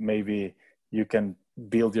to, maybe you can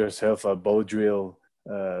build yourself a bow drill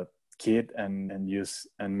kit and use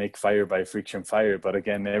and make fire by friction fire. But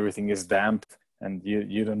again, everything is damp, and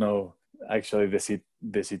you don't know actually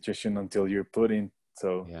the situation until you're put in.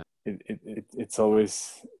 So it's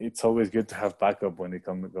always good to have backup when it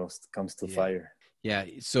comes to fire. Yeah.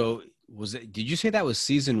 So did you say that was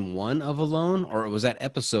season 1 of Alone, or was that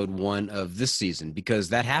episode 1 of this season? Because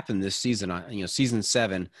that happened this season on, season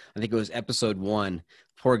 7, I think it was episode 1.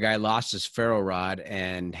 Poor guy lost his ferro rod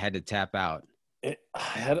and had to tap out.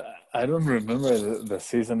 I don't remember the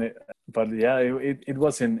season, but yeah, it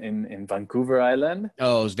was in Vancouver Island.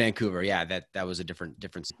 Oh, it was Vancouver. Yeah, that was a different.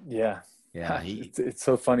 Yeah. Yeah, it's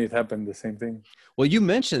so funny. It happened the same thing. Well, you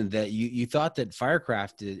mentioned that you thought that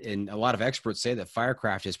Firecraft, and a lot of experts say that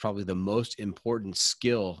Firecraft is probably the most important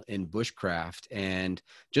skill in bushcraft. And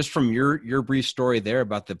just from your brief story there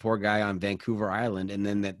about the poor guy on Vancouver Island, and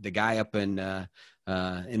then the guy up in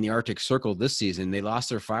the Arctic Circle this season, they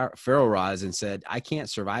lost their ferro rods and said, "I can't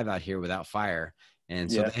survive out here without fire," and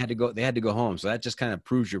so they had to go home. So that just kind of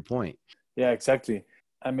proves your point. Yeah, exactly.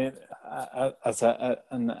 I mean, I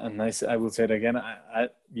will say it again.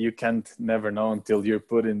 You can't never know until you're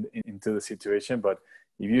put into the situation. But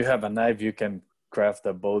if you have a knife, you can craft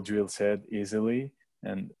a bow drill set easily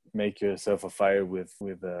and make yourself a fire with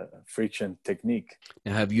a friction technique.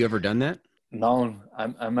 Now, have you ever done that? No,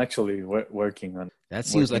 I'm actually working on. That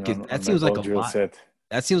seems like a lot. That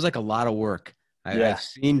seems like a lot of work. I've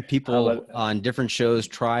seen people on different shows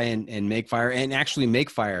try and make fire, and actually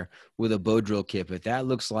make fire with a bow drill kit, but that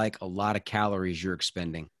looks like a lot of calories you're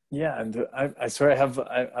expending. Yeah, and I swear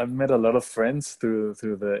I've met a lot of friends through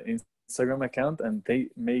the Instagram account, and they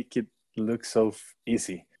make it look so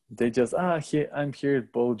easy. They just I'm here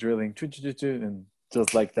bow drilling, and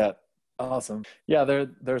just like that. Awesome. Yeah,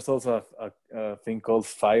 there's also a thing called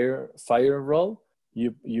fire roll.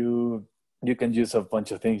 You can use a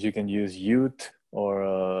bunch of things. You can use jute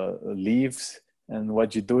leaves. And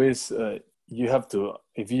what you do is you have to,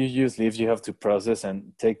 if you use leaves, you have to process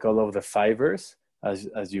and take all of the fibers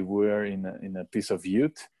as you were in a piece of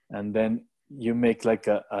jute, and then you make like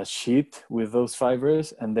a sheet with those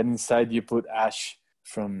fibers, and then inside you put ash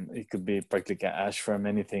from, it could be practically ash from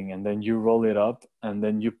anything, and then you roll it up, and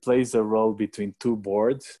then you place the roll between two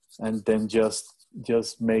boards, and then just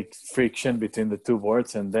make friction between the two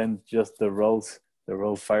boards, and then just the roll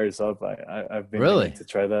fires up. I've been Really meaning to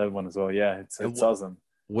try that one as well. Yeah, it's awesome.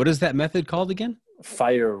 What is that method called again?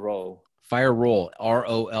 Fire roll. Fire roll.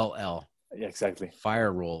 ROLL. Yeah, exactly.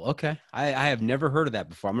 Fire roll. Okay. I have never heard of that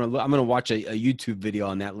before. I'm gonna watch a YouTube video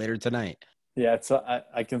on that later tonight. Yeah,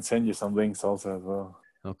 I can send you some links also as well.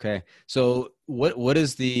 Okay. So what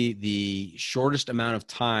is the shortest amount of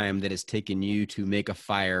time that has taken you to make a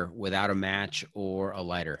fire without a match or a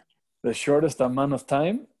lighter? The shortest amount of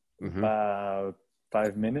time, Mm-hmm. about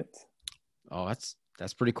 5 minutes. Oh,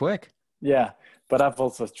 that's pretty quick. Yeah, but I've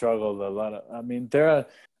also struggled a lot. I mean, there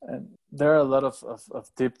are a lot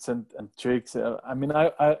of tips and tricks. I mean,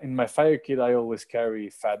 I in my fire kit, I always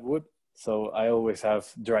carry fat wood, so I always have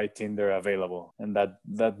dry tinder available, and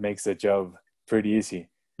that makes the job pretty easy.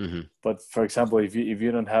 Mm-hmm. But for example, if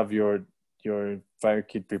you don't have your fire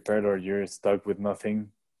kit prepared, or you're stuck with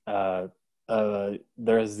nothing,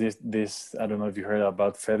 there's this I don't know if you heard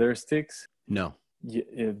about feather sticks. No.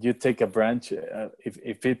 You take a branch.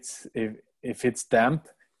 If it's damp,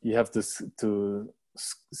 you have to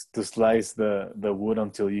slice the wood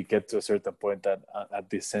until you get to a certain point that at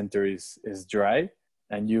the center is dry,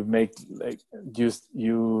 and you make like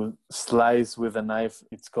you slice with a knife.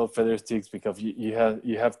 It's called feather sticks because you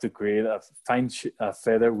have to create a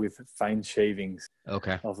feather with fine shavings.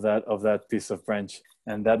 Okay. Of that piece of branch,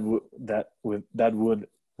 and that wood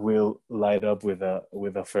will light up with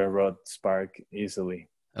a ferro rod spark easily.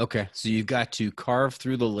 Okay. So you've got to carve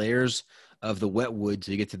through the layers of the wet wood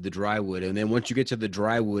till you get to the dry wood. And then once you get to the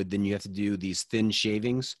dry wood, then you have to do these thin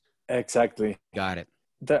shavings. Exactly. Got it.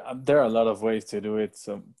 There are a lot of ways to do it.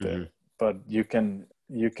 So, but you can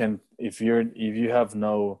if you have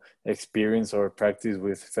no experience or practice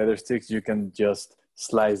with feather sticks, you can just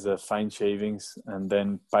slice the fine shavings and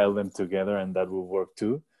then pile them together, and that will work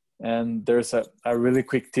too. And there's a really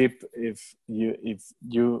quick tip. If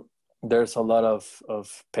you there's a lot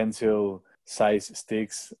of pencil size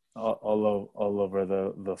sticks all over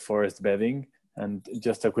the forest bedding, and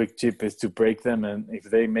just a quick tip is to break them, and if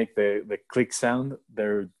they make the click sound,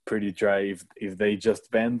 they're pretty dry. If they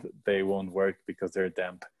just bend, they won't work because they're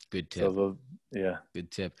damp. Good tip. So yeah.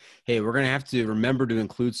 Good tip. Hey, we're going to have to remember to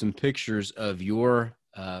include some pictures of your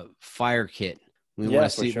fire kit. We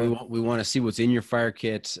want to see. Sure. We want to see what's in your fire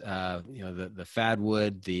kit. The fad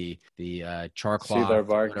wood, the char cloth, cedar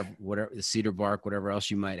bark, whatever the cedar bark, whatever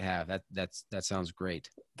else you might have. That sounds great.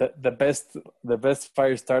 The best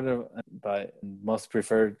fire starter by most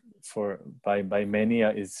preferred by many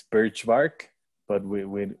is birch bark. But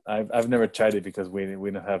I've never tried it because we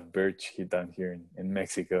don't have birch down here in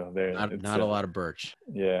Mexico. There not a lot of birch.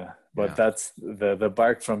 Yeah, but that's the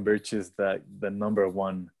bark from birch is the number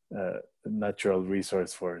one natural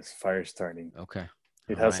resource for fire starting. Okay.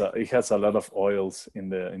 It has a lot of oils in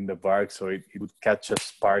the bark, so it would catch a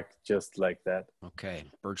spark just like that. Okay,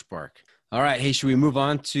 birch bark. All right. Hey, should we move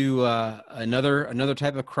on to another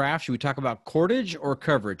type of craft? Should we talk about cordage or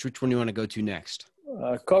coverage? Which one do you want to go to next?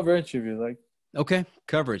 Coverage, if you like. Okay,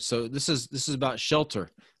 coverage. So this is about shelter.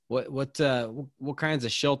 What kinds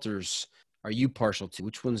of shelters are you partial to?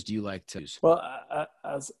 Which ones do you like to use? Well,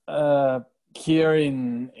 as here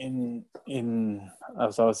in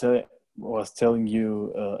as I was telling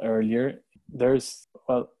you earlier, there's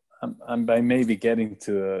I may be getting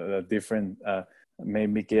to a different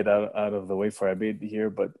maybe get out of the way for a bit here,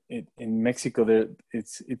 but in Mexico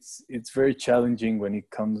it's very challenging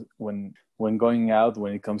when going out,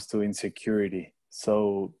 when it comes to insecurity.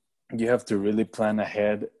 So you have to really plan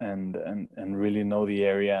ahead and really know the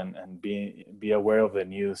area and be aware of the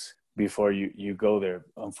news before you go there.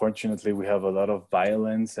 Unfortunately, we have a lot of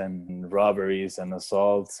violence and robberies and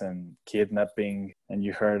assaults and kidnapping, and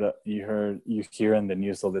you hear in the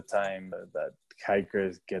news all the time that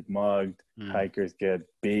hikers get mugged, hikers get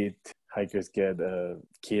beat, hikers get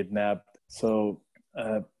kidnapped. So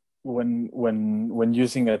when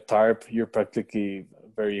using a tarp, you're practically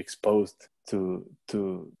very exposed to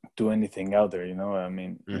anything out there, I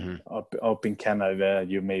mean, up in Canada,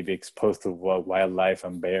 you may be exposed to wildlife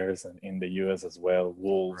and bears, and in the US as well,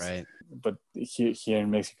 wolves. Right. But here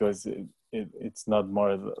in Mexico, it's not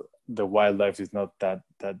more, the wildlife is not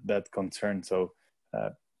that concerned. So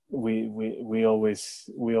we always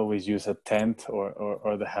use a tent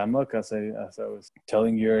or the hammock, as I was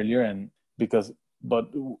telling you earlier, and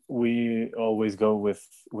but we always go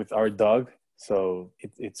with our dog, so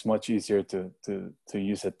it's much easier to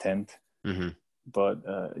use a tent. Mm-hmm. But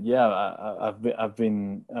yeah, I've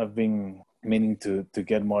been meaning to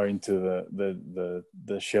get more into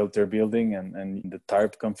the shelter building and the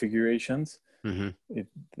tarp configurations. Mm-hmm.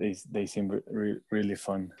 They seem really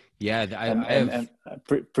fun. Yeah, and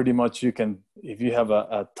pretty much you can, if you have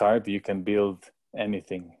a tarp, you can build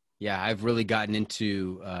anything. Yeah, I've really gotten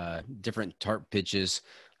into different tarp pitches.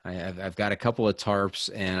 I've got a couple of tarps,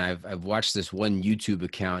 and I've watched this one YouTube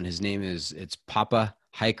account. His name it's Papa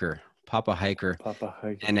Hiker. Papa Hiker.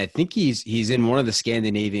 And I think he's in one of the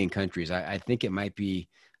Scandinavian countries. I think it might be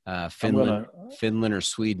Finland or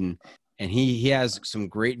Sweden. And he has some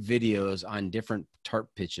great videos on different tarp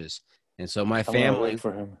pitches. And so my family,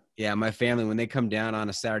 when they come down on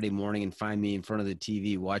a Saturday morning and find me in front of the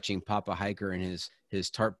TV watching Papa Hiker and his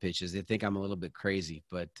tarp pitches, they think I'm a little bit crazy,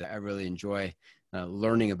 but I really enjoy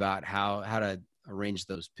learning about how to arrange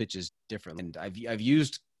those pitches differently. And I've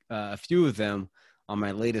used a few of them on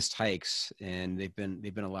my latest hikes, and they've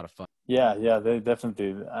been a lot of fun. Yeah, they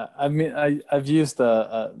definitely. I mean, I've used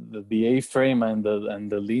the A-frame and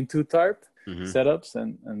the lean-to tarp setups,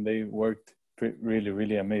 and they worked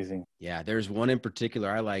really amazing. Yeah, there's one in particular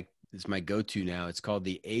I like. It's my go-to now. It's called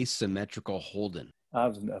the asymmetrical Holden.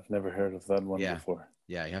 I've never heard of that one before.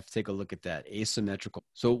 Yeah, you have to take a look at that. Asymmetrical.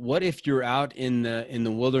 So what if you're out in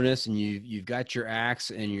the wilderness and you've got your axe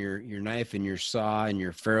and your knife and your saw and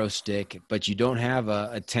your Pharaoh stick, but you don't have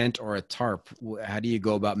a tent or a tarp? How do you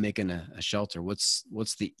go about making a shelter? What's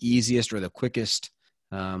the easiest or the quickest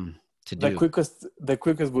to do? The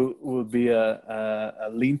quickest will be a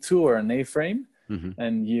lean-to or an A-frame,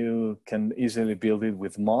 and you can easily build it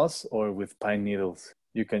with moss or with pine needles.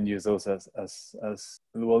 You can use those as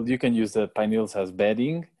well. You can use the pine needles as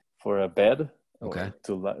bedding for a bed, okay,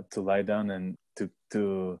 to lie down and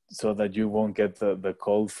to so that you won't get the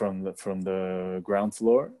cold from the ground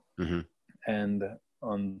floor. And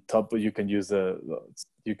on top, you can use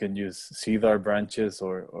cedar branches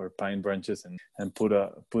or pine branches and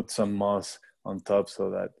put some moss on top so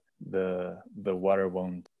that the water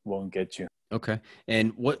won't get you. Okay.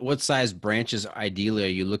 And what size branches ideally are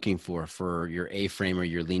you looking for your A-frame or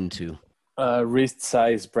your lean-to? Wrist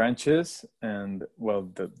size branches, and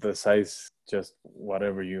well, the size, just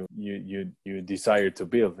whatever you desire to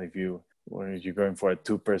build. If you're going for a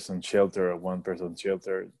 2-person shelter or 1-person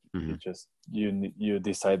shelter, you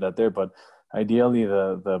decide that there. But ideally,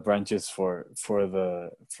 the branches for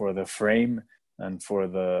the frame and for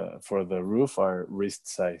the roof are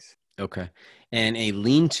wrist size. Okay. And a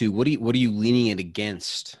lean-to, what are you leaning it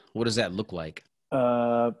against? What does that look like?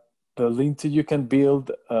 The lean-to, you can build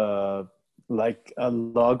like a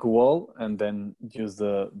log wall, and then use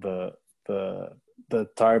the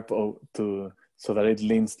tarp so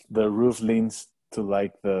that the roof leans to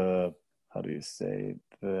like the, how do you say,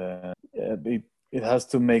 it has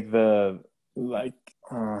to make the like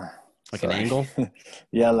an angle.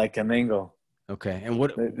 Yeah, like an angle. Okay. And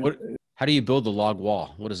how do you build the log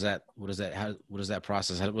wall? What does that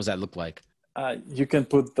process? What does that look like? You can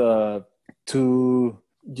put the two.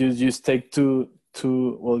 You just take two.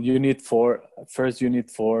 Well, you need four. First, you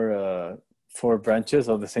need four branches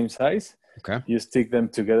of the same size. Okay. You stick them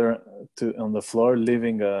together on the floor,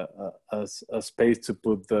 leaving a space to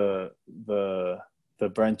put the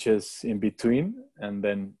branches in between, and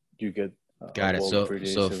then you get. Got it.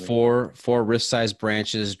 So four wrist-sized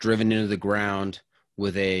branches driven into the ground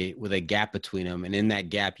with a gap between them, and in that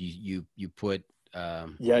gap you put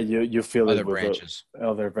you fill other it with branches.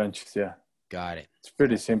 Other branches. Yeah. Got it. It's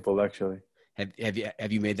pretty simple, actually.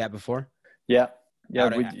 Have you made that before? Yeah.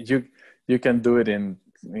 You can do it in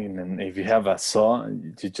if you have a saw,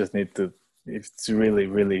 you just need to. It's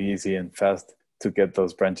really easy and fast to get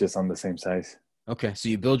those branches on the same size. Okay, so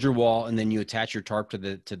you build your wall and then you attach your tarp to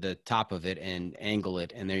the top of it and angle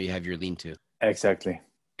it, and there you have your lean-to. Exactly.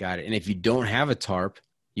 Got it. And if you don't have a tarp,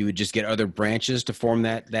 you would just get other branches to form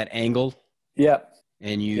that angle. Yeah.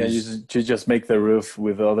 And you just make the roof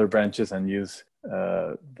with other branches and use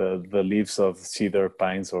the leaves of cedar,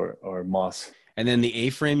 pines, or moss. And then the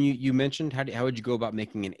A-frame you mentioned, how would you go about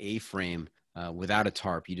making an A-frame without a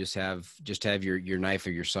tarp? You just have your knife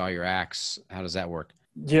or your saw, your axe. How does that work?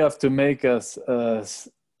 You have to make us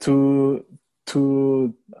two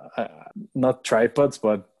not tripods,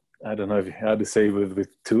 but I don't know how to say with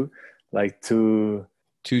two, like two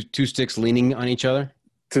sticks leaning on each other.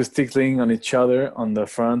 2 sticks leaning on each other on the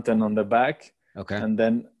front and on the back. Okay. And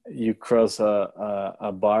then you cross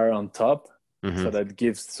a bar on top, Mm-hmm. so that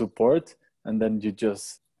gives support, and then you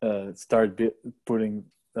just start putting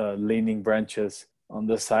leaning branches on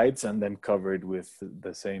the sides, and then cover it with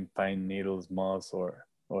the same pine needles, moss, or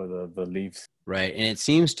the leaves. Right. And it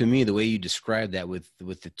seems to me the way you described that with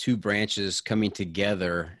the two branches coming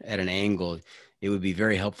together at an angle, it would be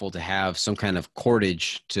very helpful to have some kind of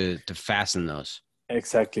cordage to fasten those.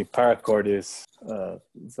 Exactly. Paracord is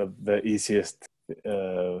the easiest.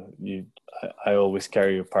 I always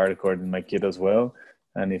carry a paracord in my kit as well.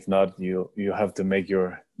 And if not, you have to make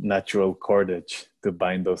your natural cordage to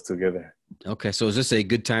bind those together. Okay. So is this a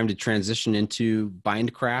good time to transition into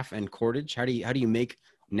bindcraft and cordage? How do you make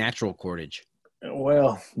natural cordage?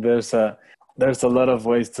 Well, there's a lot of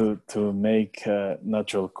ways to make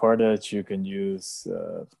natural cordage. You can use.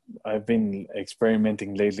 I've been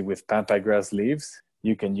experimenting lately with pampa grass leaves.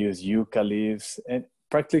 You can use yucca leaves, and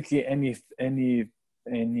practically any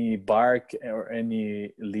bark or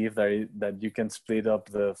any leaf that you can split up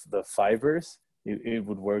the fibers. It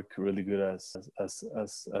would work really good as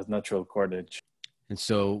natural cordage. And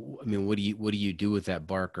so, I mean, what do you do with that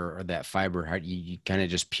bark or that fiber? How do you kind of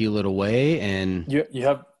just peel it away? And you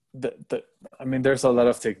have I mean, there's a lot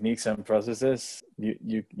of techniques and processes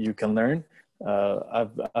you can learn.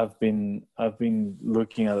 I've been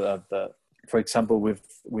looking at the, for example, with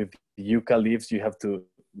yucca leaves, you have to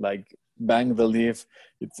like bang the leaf.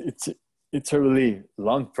 It's a really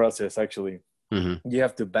long process actually. mm-hmm. You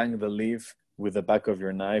have to bang the leaf with the back of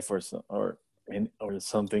your knife or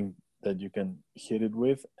something that you can hit it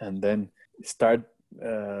with, and then start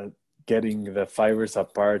getting the fibers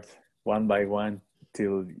apart one by one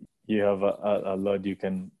till you have a lot you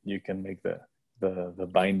can make the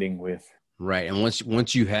binding with. Right. And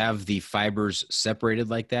once you have the fibers separated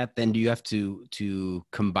like that, then do you have to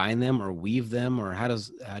combine them or weave them, or how do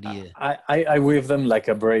you? I weave them like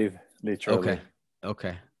a braid, literally.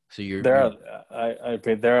 Okay. So there are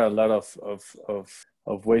a lot of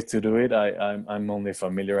ways to do it. I'm only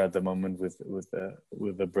familiar at the moment with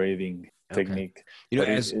the braiding technique. You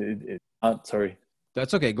know, sorry.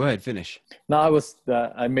 That's okay. Go ahead. Finish. No,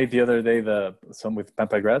 I made the other day some with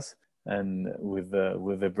pampa grass and with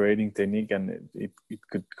the braiding technique, and it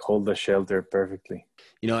could hold the shelter perfectly.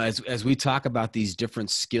 You know, as we talk about these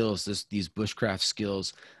different skills, these bushcraft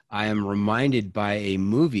skills, I am reminded by a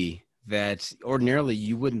movie that ordinarily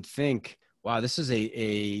you wouldn't think, wow, this is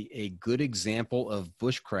a good example of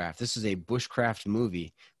bushcraft. This is a bushcraft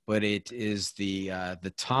movie, but it is the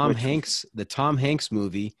Tom Hanks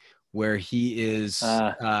movie where he is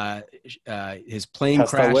his plane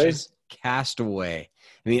crashes. Castaway.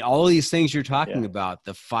 I mean, all of these things you're talking about,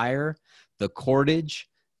 the fire, the cordage,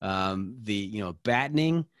 the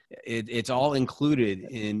battening, it's all included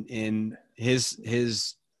in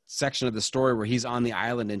his section of the story where he's on the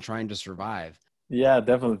island and trying to survive. Yeah,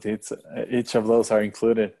 definitely. It's each of those are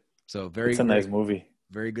included. So it's a nice movie.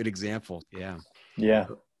 Very good example. Yeah. Yeah.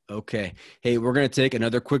 Okay. Hey, we're going to take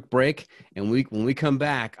another quick break, and when we come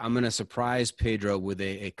back, I'm going to surprise Pedro with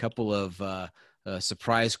a couple of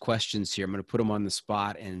surprise questions here. I'm going to put him on the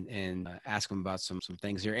spot and ask him about some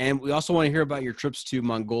things here. And we also want to hear about your trips to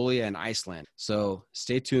Mongolia and Iceland. So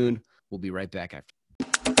stay tuned. We'll be right back after.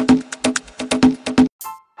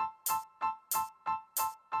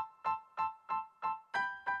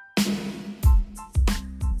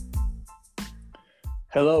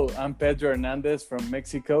 Hello, I'm Pedro Hernandez from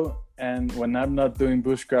Mexico, and when I'm not doing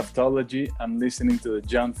bushcraftology, I'm listening to the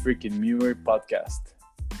John Freaking Muir podcast.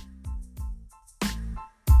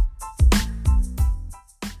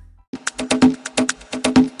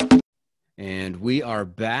 And we are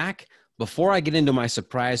back. Before I get into my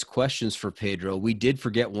surprise questions for Pedro, we did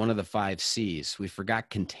forget one of the 5 C's. We forgot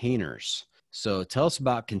containers. So tell us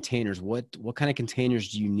about containers. What kind of containers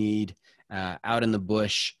do you need out in the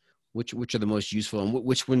bush? Which are the most useful, and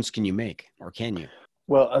which ones can you make, or can you?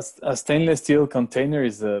 Well, a stainless steel container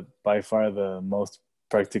is by far the most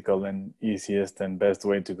practical and easiest and best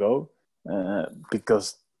way to go,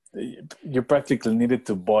 because you practically need it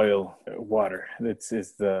to boil water. It's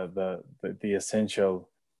the essential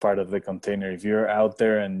part of the container. If you're out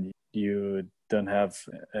there and you don't have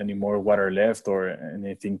any more water left or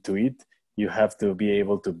anything to eat, you have to be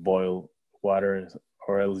able to boil water,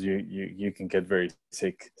 or else you can get very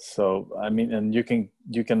sick. So I mean, and you can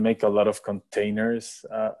make a lot of containers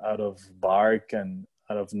out of bark and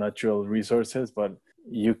out of natural resources, but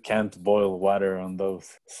you can't boil water on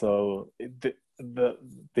those. So this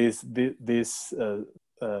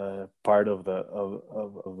part of the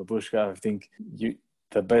bushcraft, I think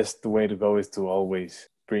the best way to go is to always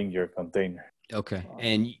bring your container. Okay,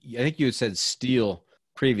 and I think you had said steel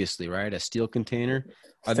previously, right? A steel container.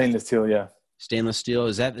 Stainless steel, yeah. Stainless steel.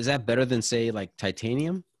 Is that better than, say, like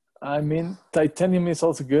titanium? I mean, titanium is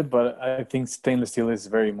also good, but I think stainless steel is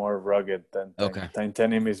very more rugged than Okay.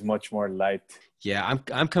 titanium is much more light. Yeah,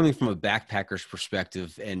 I'm coming from a backpacker's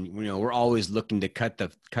perspective, and we're always looking to cut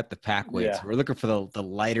the pack weights. Yeah. We're looking for the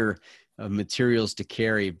lighter materials to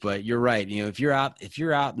carry. But you're right. If you're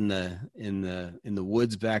out in the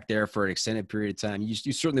woods back there for an extended period of time,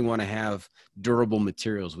 you certainly want to have durable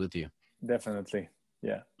materials with you. Definitely.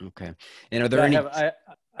 Yeah. Okay. And are there any?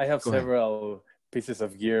 I have Go ahead. several pieces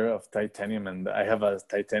of gear of titanium, and I have a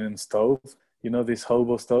titanium stove. These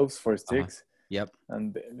hobo stoves for sticks. Yep.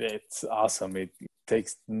 And it's awesome. It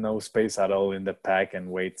takes no space at all in the pack and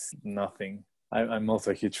weighs nothing. I'm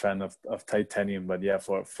also a huge fan of titanium, but yeah,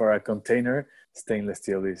 for a container, stainless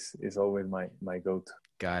steel is always my go-to.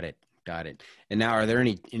 Got it. And now, are there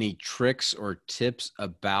any tricks or tips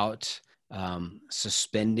about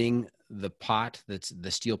suspending the pot, that's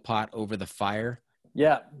the steel pot, over the fire?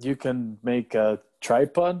 Yeah, you can make a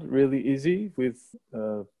tripod really easy with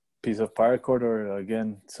a piece of paracord, or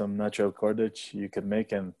again, some natural cordage you can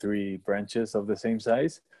make, and 3 branches of the same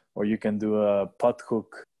size. Or you can do a pot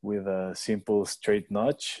hook with a simple straight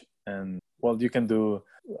notch. And well, you can do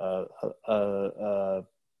a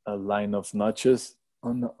line of notches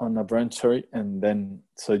on a branch, sorry, and then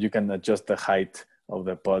so you can adjust the height of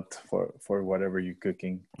the pot for whatever you're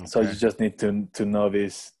cooking. Okay. So you just need to know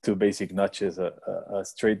these 2 basic notches, a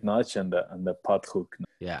straight notch and the pot hook.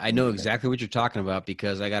 Yeah, I know exactly what you're talking about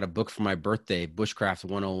because I got a book for my birthday, Bushcraft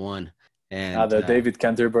 101. And the David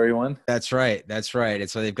Canterbury one? That's right. And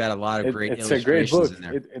so they've got a lot of great illustrations. It's a great book. In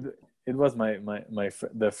there. It was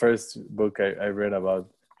the first book I read about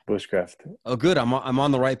bushcraft. Oh, good. I'm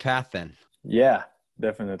on the right path then. Yeah,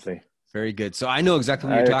 definitely. Very good. So I know exactly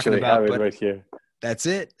what you're talking about. I have it right here. That's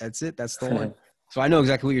it. That's the one. So I know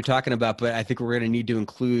exactly what you're talking about, but I think we're going to need to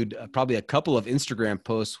include probably a couple of Instagram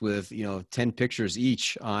posts with 10 pictures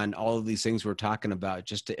each on all of these things we're talking about,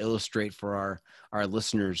 just to illustrate for our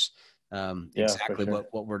listeners exactly sure.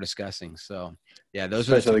 what we're discussing. So yeah, those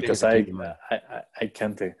especially are because I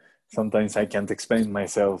can't sometimes I can't explain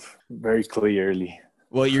myself very clearly.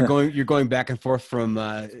 Well, you're going back and forth from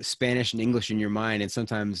Spanish and English in your mind, and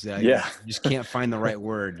sometimes you just can't find the right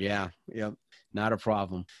word. Yeah, yep, not a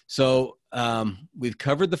problem. So we've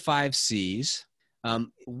covered the 5 C's.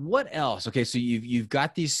 What else? Okay, so you've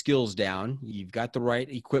got these skills down, you've got the right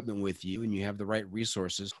equipment with you, and you have the right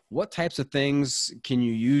resources. What types of things can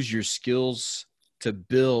you use your skills to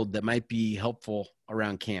build that might be helpful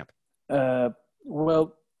around camp?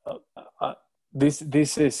 This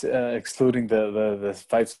is excluding the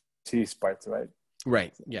 5 C's parts, right?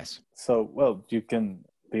 Right. Yes. So, well, you can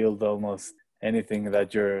build almost anything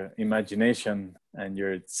that your imagination and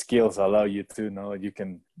your skills allow you to. You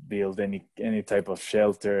can build any type of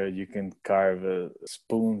shelter. You can carve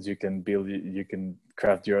spoons. You can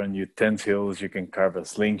craft your own utensils. You can carve a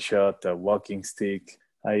slingshot, a walking stick.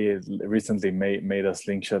 I recently made a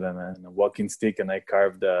slingshot and a walking stick, and I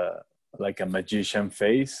carved like a magician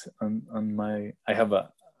face on my. I have a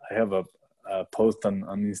post on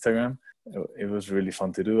Instagram. It was really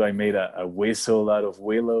fun to do. I made a whistle out of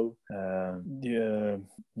willow.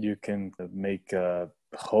 You can make a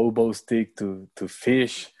hobo stick to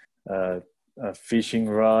fish, a fishing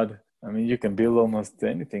rod. I mean, you can build almost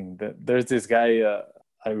anything. There's this guy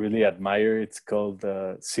I really admire. It's called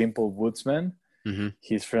Simple Woodsman. Mm-hmm.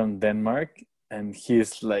 He's from Denmark, and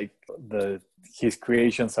he's like his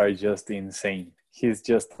creations are just insane. He's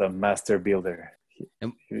just a master builder.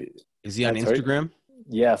 Is he on Instagram? Right?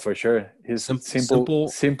 Yeah, for sure. He's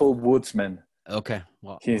simple woodsman. Okay.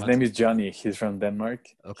 Well, his name is Johnny. He's from Denmark.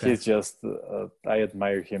 Okay. He's just, I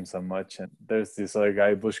admire him so much. And there's this other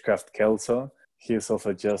guy, Bushcraft Kelso. He's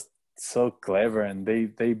also just so clever, and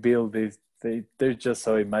they build this. They're just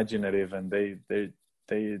so imaginative, and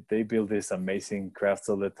they build these amazing crafts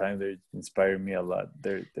all the time. They inspire me a lot.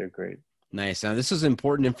 They're great. Nice. Now, this is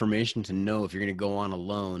important information to know if you're going to go on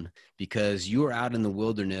alone, because you are out in the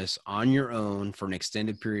wilderness on your own for an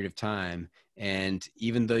extended period of time. And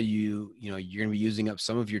even though you're going to be using up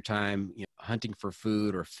some of your time, hunting for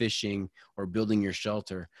food or fishing or building your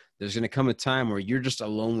shelter, there's going to come a time where you're just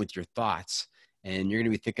alone with your thoughts. And you're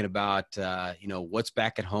going to be thinking about, what's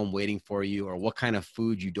back at home waiting for you, or what kind of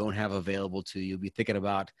food you don't have available to you. You'll be thinking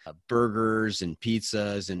about burgers and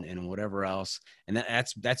pizzas and whatever else. And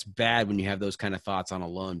that's bad when you have those kind of thoughts on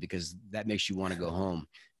alone, because that makes you want to go home.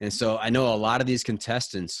 And so I know a lot of these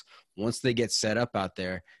contestants, once they get set up out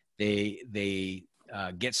there, they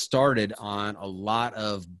get started on a lot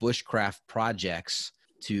of bushcraft projects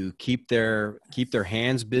to keep their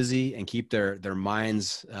hands busy and keep their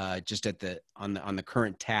minds just on the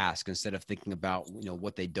current task instead of thinking about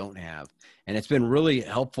what they don't have. And it's been really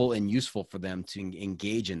helpful and useful for them to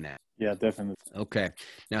engage in that. Yeah, definitely. Okay.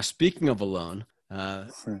 Now, speaking of alone,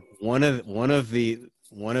 one of the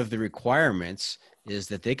requirements is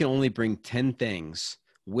that they can only bring 10 things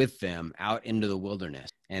with them out into the wilderness.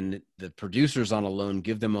 And the producers on Alone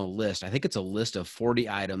give them a list. I think it's a list of 40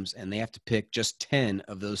 items, and they have to pick just 10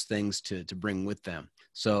 of those things to bring with them.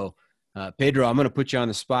 So, Pedro, I'm going to put you on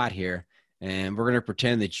the spot here, and we're going to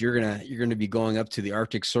pretend that you're going to be going up to the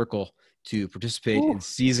Arctic Circle to participate in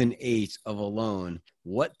season 8 of Alone.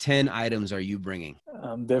 What 10 items are you bringing?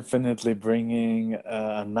 I'm definitely bringing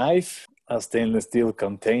a knife, a stainless steel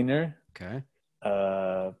container. Okay.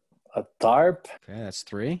 A tarp. Okay, that's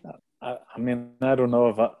 3. I mean, I don't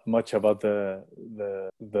know much about the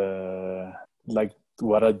like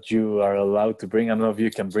what you are allowed to bring. I don't know if you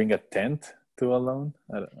can bring a tent to Alone.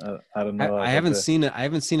 I don't know. I haven't seen a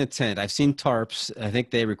tent. I've seen tarps. I think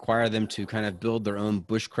they require them to kind of build their own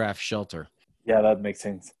bushcraft shelter. Yeah, that makes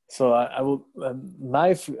sense. So I will a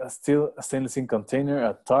knife, a stainless steel container,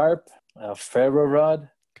 a tarp, a ferro rod.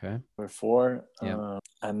 Okay. For 4. Yeah.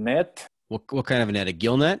 A net. What kind of a net? A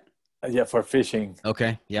gill net? Yeah, for fishing.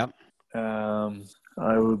 Okay. Yep.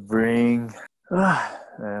 I would bring.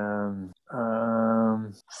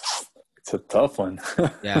 It's a tough one.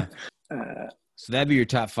 Yeah. So that'd be your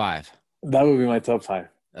top 5. That would be my top 5.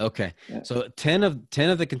 Okay. Yeah. So 10 of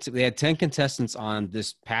they had 10 contestants on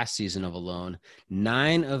this past season of Alone.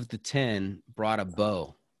 9 of the 10 brought a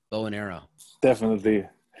bow and arrow. Definitely.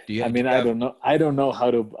 I don't know how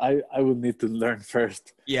to. I would need to learn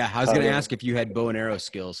first. Yeah, I was going to ask if you had bow and arrow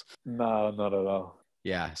skills. No, not at all.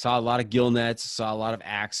 Yeah, saw a lot of gill nets. Saw a lot of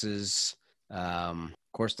axes. Of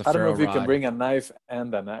course, the I don't know ferro if you rod. can bring a knife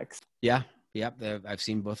and an axe. Yeah, yep. I've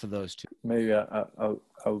seen both of those too. Maybe I'll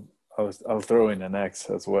throw in an axe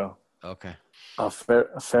as well. Okay. A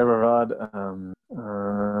ferro rod.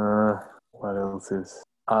 What else is?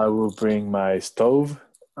 I will bring my stove.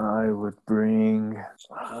 I would bring.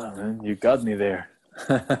 Oh, man, you got me there.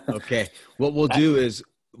 Okay. What we'll do is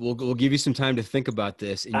we'll give you some time to think about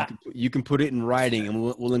this, and you can put it in writing, and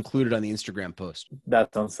we'll include it on the Instagram post.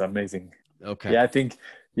 That sounds amazing. Okay. Yeah, I think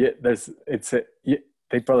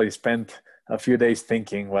they probably spent a few days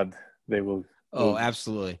thinking what they will. Oh,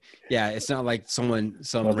 absolutely. Yeah, it's not like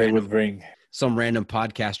they would bring. Some random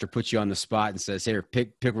podcaster puts you on the spot and says, "Here,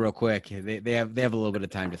 pick real quick." They have a little bit of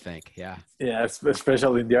time to think. Yeah. Yeah,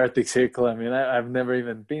 especially in the Arctic Circle. I mean, I've never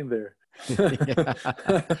even been there.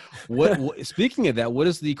 What? Speaking of that, what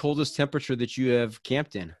is the coldest temperature that you have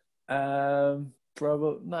camped in?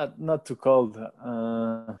 Probably not too cold.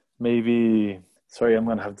 Maybe. Sorry, I'm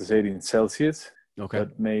gonna have to say it in Celsius. Okay.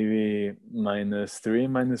 But maybe -3,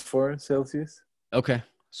 -4 Celsius. Okay.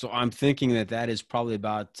 So I'm thinking that is probably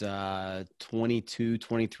about 22,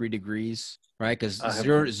 23 degrees, right? Because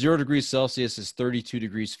 0 degrees Celsius is 32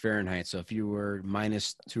 degrees Fahrenheit. So if you were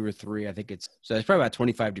 -2 or 3, I think it's probably about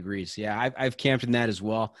 25 degrees. Yeah, I've camped in that as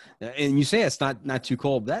well. And you say it's not too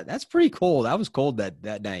cold. That's pretty cold. I was cold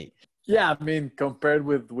that night. Yeah, I mean, compared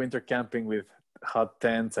with winter camping with hot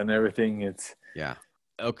tents and everything, it's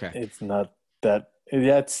okay. It's not that.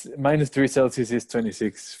 Yeah, it's -3 Celsius is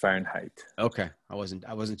 26 Fahrenheit. Okay, I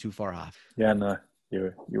wasn't too far off. Yeah, no,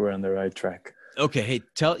 you were on the right track. Okay, hey,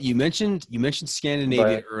 you mentioned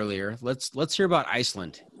Scandinavia earlier. Let's hear about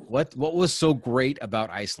Iceland. What was so great about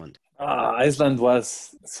Iceland? Iceland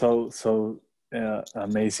was so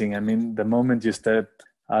amazing. I mean, the moment you step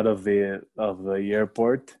out of the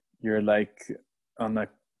airport, you're like on a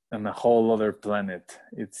whole other planet.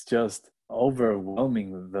 It's just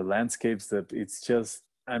overwhelming, the landscapes. It's just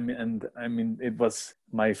I mean it was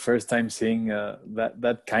my first time seeing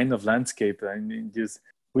that kind of landscape. I mean, just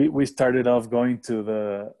we started off going to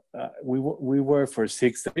the we were for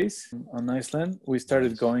 6 days on Iceland. We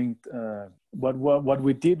started going what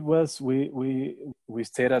we did was we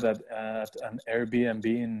stayed at an Airbnb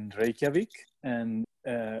in Reykjavik, and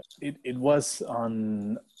it was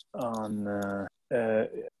on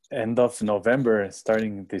end of November,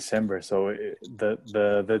 starting December. So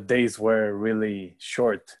the days were really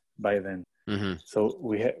short by then. Mm-hmm. So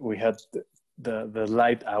we had the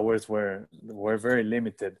light hours were very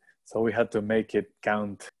limited. So we had to make it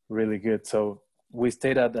count really good. So we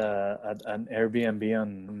stayed at an Airbnb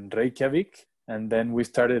on Reykjavik, and then we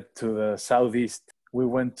started to the southeast. We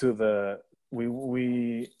went to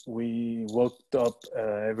we woke up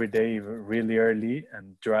every day really early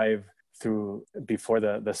and drive through before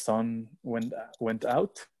the sun went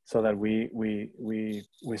out, so that we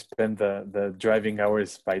spent the driving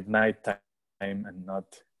hours by night time time and not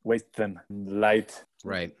waste them light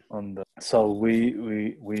Right. on the. So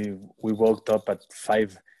we woke up at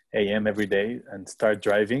 5 a.m. every day and start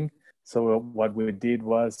driving. So what we did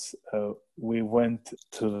was we went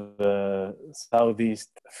to the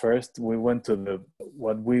southeast first. We went to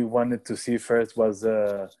what we wanted to see first was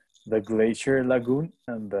the Glacier Lagoon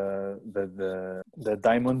and the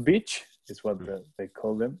Diamond Beach is what they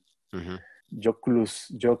call them. Mm-hmm.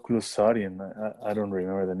 Joklusarien. I don't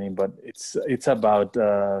remember the name, but it's about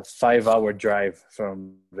a 5-hour drive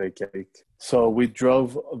from Reykjavik. So we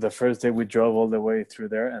drove the first day. We drove all the way through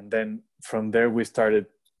there, and then from there we started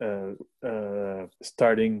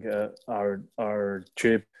starting our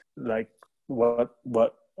trip. Like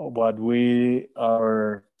what we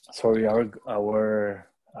are. Sorry, our our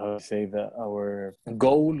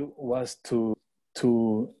goal was to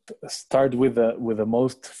start with the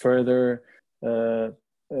most further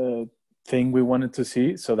thing we wanted to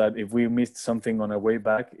see, so that if we missed something on our way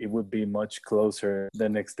back, it would be much closer the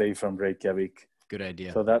next day from Reykjavik. Good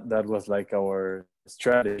idea. So that was like our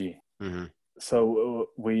strategy. Mm-hmm. So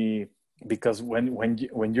because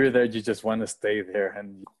when you're there, you just want to stay there,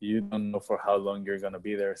 and you don't know for how long you're gonna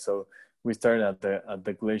be there. So we started at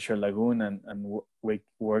the Glacier Lagoon and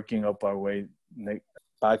working up our way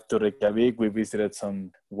back to Reykjavik. We visited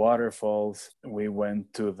some waterfalls. We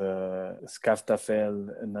went to the Skaftafell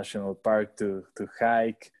National Park to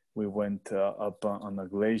hike. We went up on a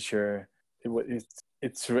glacier.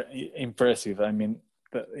 It's impressive. I mean,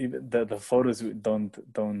 the photos don't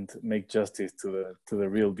make justice to the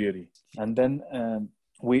real beauty. And then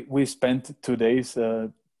we spent 2 days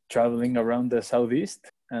traveling around the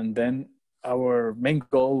southeast, and then our main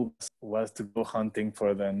goal was to go hunting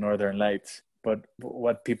for the Northern Lights. But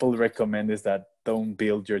what people recommend is that don't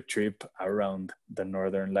build your trip around the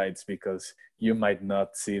Northern Lights, because you might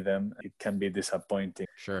not see them. It can be disappointing.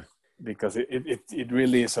 Sure. Because it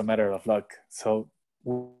really is a matter of luck. So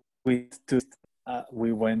we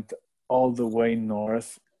went all the way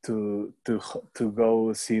north to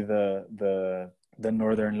go see the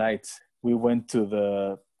Northern Lights. We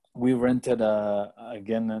rented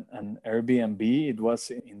an Airbnb. It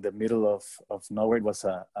was in the middle of nowhere. It was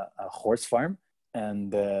a horse farm,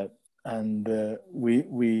 and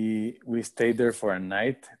we stayed there for a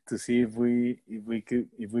night to see if we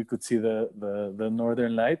could see the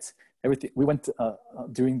Northern Lights. Everything we went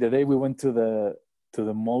during the day. We went to the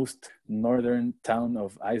most northern town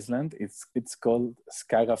of Iceland. It's called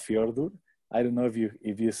Skagafjörður. I don't know if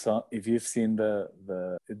you've seen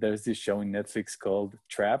there's this show in Netflix called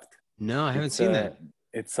Trapped. No, I haven't seen that.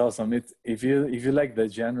 It's awesome. If you like the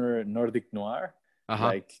genre Nordic noir,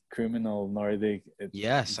 like criminal Nordic.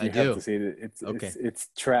 Yes, I do. You have to see it. It's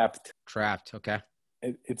Trapped. Trapped. Okay.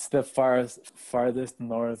 It's the farthest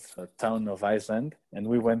north town of Iceland, and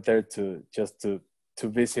we went there to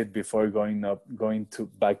visit before going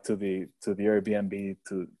back to the Airbnb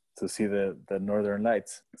to see the Northern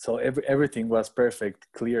Lights. So everything was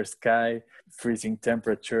perfect. Clear sky, freezing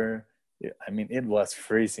temperature. I mean, it was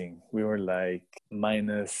freezing. We were like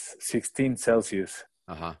minus 16 Celsius.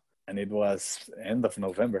 And it was end of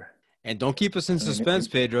November. And don't keep us in suspense,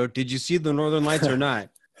 Pedro. Did you see the Northern Lights or not?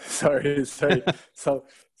 Sorry. So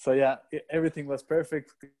yeah, everything was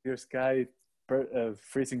perfect. Clear sky,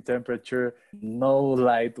 freezing temperature, no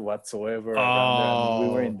light whatsoever around there. I mean,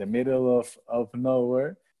 we were in the middle of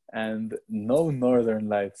nowhere, and no Northern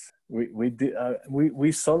Lights.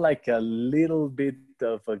 We saw like a little bit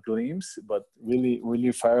of a glimpse, but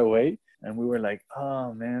really far away, and we were like,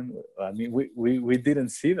 oh man. I mean, we didn't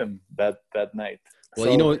see them that night. Well,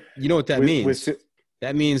 so you know what that means.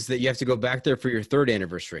 That means that you have to go back there for your 3rd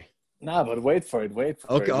anniversary. Nah, but wait for it.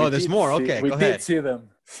 Okay. Oh, there's more. Okay, go ahead. We did see them.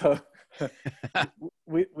 So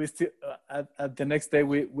we still at the next day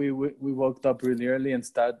we woke up really early and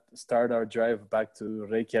start our drive back to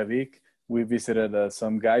Reykjavik. We visited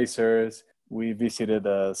some geysers. We visited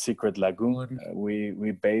a secret lagoon.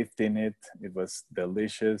 We bathed in it. It was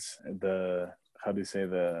delicious. I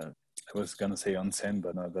was gonna say onsen,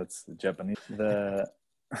 but no, that's Japanese.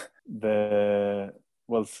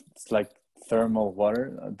 It's like thermal water.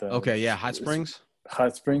 Hot springs.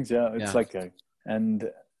 Hot springs, yeah. It's like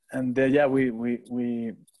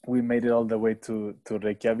we made it all the way to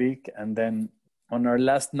Reykjavik, and then on our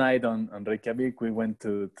last night on Reykjavik, we went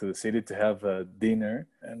to the city to have a dinner,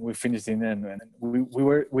 and we finished dinner, and we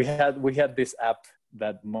had this app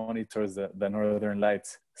that monitors the Northern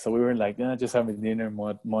Lights. So we were like, just having dinner,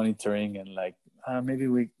 monitoring, and like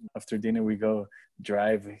maybe after dinner we go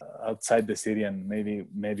drive outside the city, and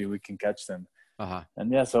maybe we can catch them.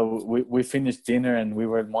 And yeah, so we finished dinner and we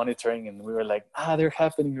were monitoring, and we were like, they're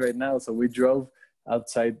happening right now. So we drove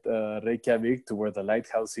outside Reykjavik to where the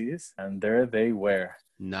lighthouse is, and there they were.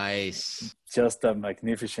 Nice. Just a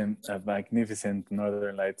magnificent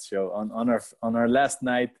Northern Lights show on our last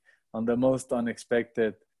night, on the most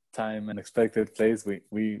unexpected time and expected place.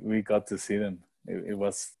 We got to see them. It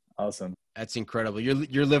was awesome. That's incredible.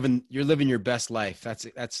 You're living your best life.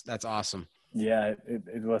 That's awesome. Yeah,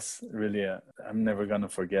 it was really I'm never gonna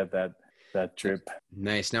forget that trip.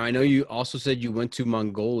 Nice. Now I know you also said you went to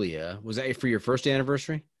Mongolia. Was that for your first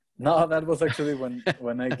anniversary? No, that was actually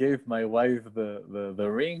when I gave my wife the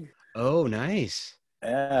ring. Oh, nice.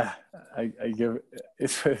 Yeah, I give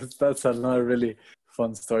it. That's another really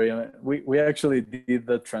fun story. We actually did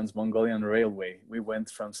the Trans-Mongolian Railway. We went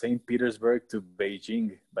from St. Petersburg to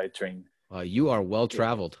Beijing by train. You are well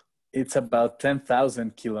traveled. It's about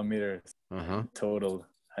 10,000 kilometers total.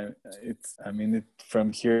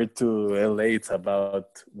 From here to LA, it's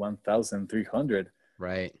about 1,300.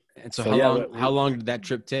 Right. And so how long did that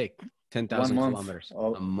trip take? 10,000 kilometers.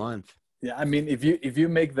 A month. Yeah, I mean, if you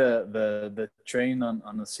make the train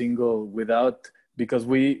on a single because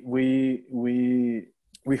we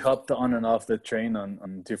hopped on and off the train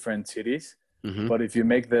on different cities. Mm-hmm. But if you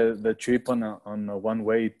make the trip on a one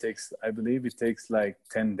way, I believe it takes like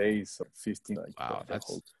 10 days or 15. Wow,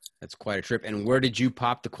 that's quite a trip. And where did you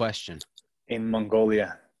pop the question? In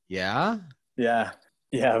Mongolia. Yeah.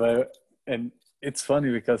 Yeah. And it's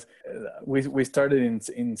funny because we started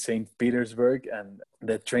in St. Petersburg, and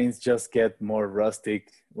the trains just get more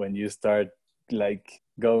rustic when you start like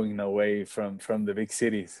going away from the big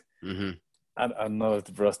cities. Mm-hmm. I don't know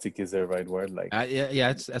if rustic is the right word. Like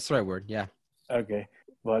yeah, that's the right word. Yeah. Okay,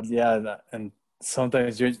 but yeah, and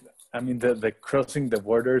sometimes the crossing the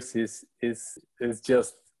borders is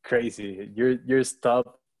just crazy. You're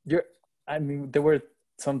stopped. There were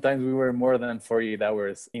sometimes we were more than 48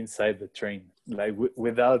 hours inside the train, like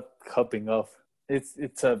without hopping off. It's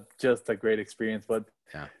just a great experience, but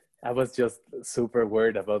yeah. I was just super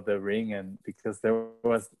worried about the ring, and because there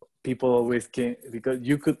was people always came, because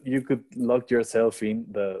you could lock yourself in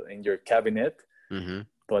your cabinet, mm-hmm.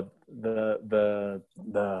 but the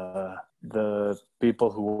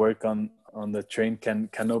people who work on the train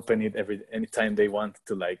can open it anytime they want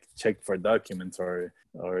to, like check for documents or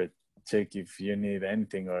check if you need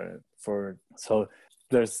anything so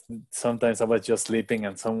there's sometimes I was just sleeping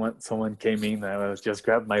and someone came in, and I was just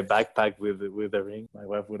grabbed my backpack with the ring. My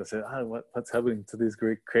wife would have said, what's happening to this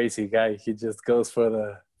crazy guy? He just goes for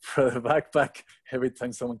the backpack every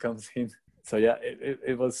time someone comes in. So yeah,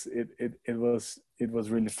 it was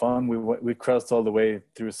really fun. We crossed all the way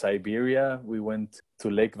through Siberia. We went to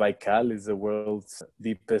Lake Baikal, is the world's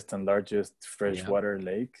deepest and largest freshwater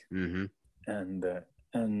lake. Mm-hmm.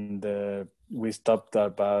 And we stopped at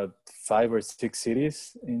about 5 or 6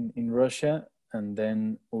 cities in Russia, and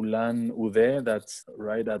then Ulan-Ude, that's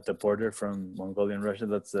right at the border from Mongolia and Russia.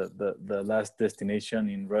 That's the last destination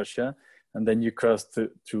in Russia, and then you cross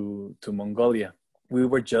to Mongolia. We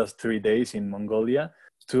were just 3 days in Mongolia.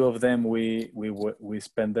 2 of them we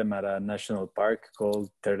spent them at a national park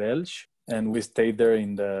called Terelj, and we stayed there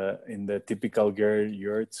in the typical girl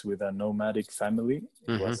yurts with a nomadic family.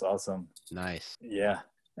 It mm-hmm. was awesome. Nice. Yeah.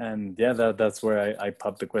 And yeah, that's where I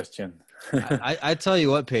popped the question. I tell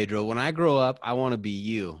you what, Pedro, when I grow up, I want to be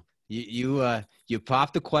you. You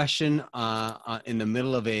pop the question in the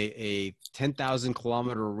middle of a 10,000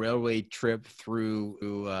 kilometer railway trip through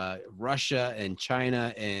Russia and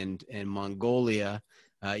China and Mongolia.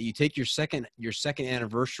 You take your second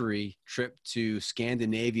anniversary trip to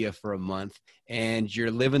Scandinavia for a month, and you're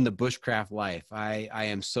living the bushcraft life. I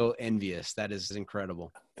am so envious. That is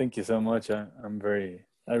incredible. Thank you so much.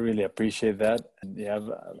 I really appreciate that. And yeah,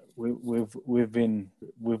 we've been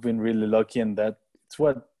really lucky, and that it's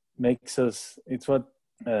what makes us. It's what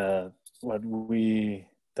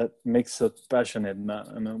makes us passionate.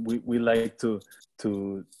 We like to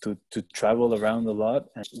travel around a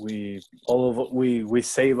lot, and we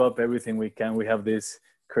save up everything we can. We have this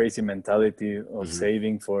crazy mentality of mm-hmm.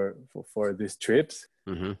 saving for these trips,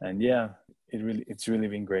 mm-hmm. and yeah, it's really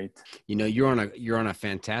been great. You're on a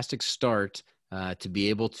fantastic start. To be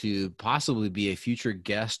able to possibly be a future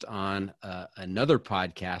guest on another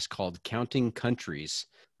podcast called Counting Countries.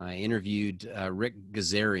 I interviewed Rick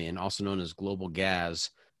Gazarian, also known as Global Gaz,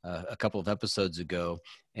 a couple of episodes ago,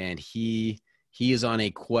 and he is on a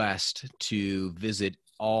quest to visit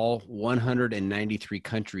all 193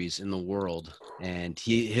 countries in the world, and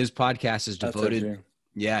his podcast is devoted.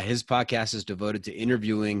 Yeah, his podcast is devoted to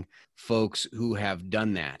interviewing folks who have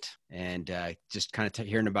done that, and just kind of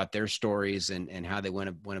hearing about their stories and how they went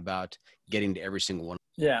about getting to every single one.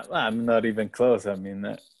 Yeah, I'm not even close. I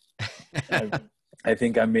mean, I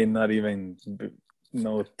think I may not even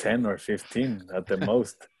no 10 or 15 at the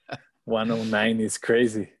most. 109 is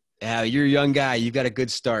crazy. Yeah, you're a young guy. You've got a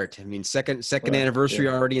good start. I mean, second Well, anniversary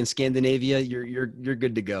yeah, already in Scandinavia. You're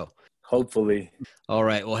good to go. hopefully. All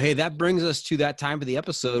right. Well, hey, that brings us to that time of the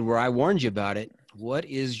episode where I warned you about it. What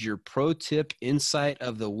is your pro tip insight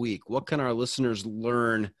of the week? What can our listeners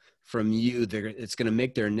learn from you it's going to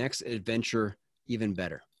make their next adventure even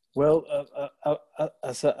better? Well,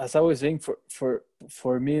 as I was saying, for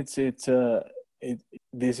me, it's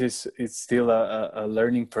still a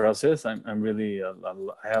learning process. I'm really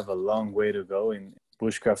I have a long way to go in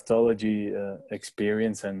bushcraftology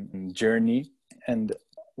experience and journey. And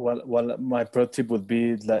what my pro tip would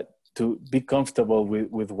be that to be comfortable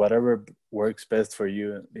with whatever works best for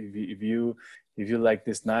you. If you like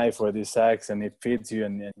this knife or this axe and it fits you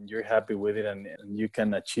and you're happy with it and you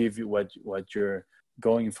can achieve what you're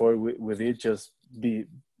going for with it, just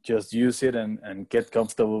use it and get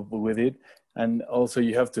comfortable with it. And also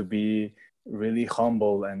you have to be really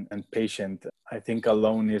humble and patient. I think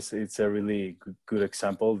Alone it's a really good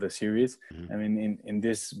example, the series. I mean, in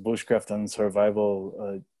this bushcraft and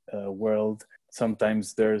survival world,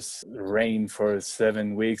 sometimes there's rain for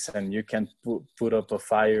 7 weeks and you can't put up a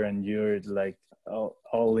fire and you're like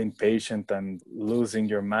all impatient and losing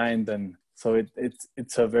your mind. And so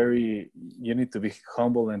it's a very, you need to be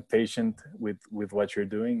humble and patient with what you're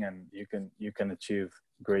doing, and you can achieve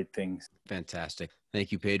great things. Fantastic.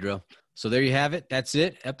 Thank you, Pedro. So there you have it. That's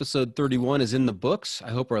it. Episode 31 is in the books. I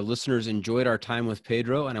hope our listeners enjoyed our time with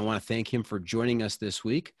Pedro, and I want to thank him for joining us this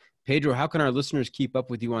week. Pedro, how can our listeners keep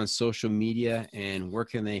up with you on social media, and where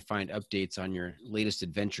can they find updates on your latest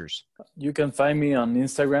adventures? You can find me on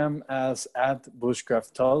Instagram as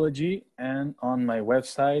 @bushcraftology and on my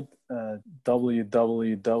website,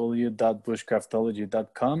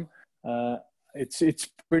 www.bushcraftology.com. It's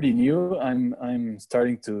pretty new. I'm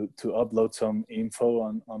starting to upload some info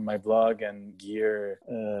on my blog and gear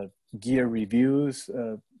reviews,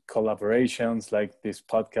 collaborations like this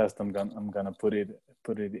podcast. I'm gonna put it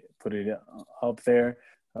up there.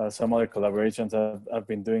 Some other collaborations I've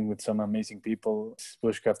been doing with some amazing people,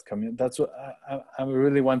 bushcraft community. That's what I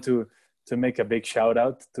really want to make a big shout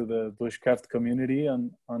out to the bushcraft community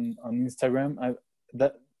on Instagram.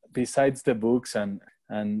 That besides the books and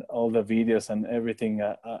all the videos and everything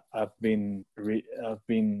I've been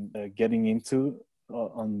getting into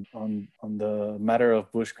on the matter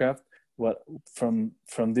of bushcraft. What from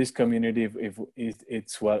this community,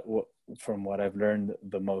 it's what from what I've learned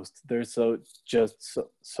the most. There's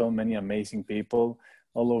so many amazing people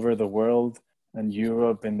all over the world, and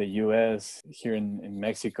Europe, in the US, here in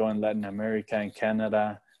Mexico and Latin America and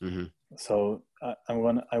Canada. Mm-hmm. So I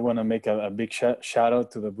want to make a big shout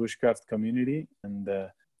out to the bushcraft community, and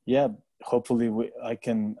hopefully I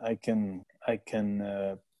can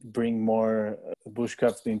bring more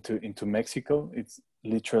bushcraft into Mexico. It's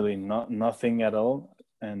literally nothing at all,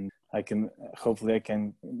 and hopefully I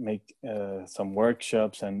can make some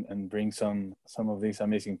workshops and bring some of these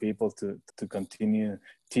amazing people to continue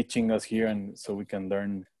teaching us here, and so we can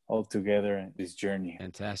learn all together this journey.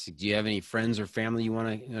 Fantastic. Do you have any friends or family you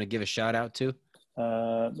want to give a shout out to?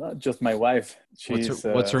 Just my wife.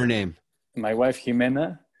 What's her name? My wife,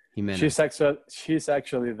 Jimena. Jimena. She's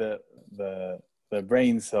actually the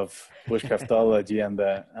brains of bushcraftology and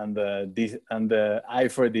the eye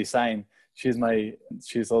for design.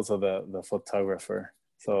 She's also the photographer.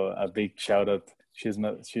 So a big shout out. She's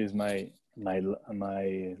my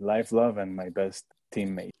life love and my best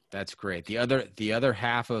teammate. That's great. The other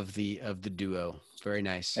half of the duo. Very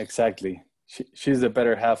nice. Exactly. She's the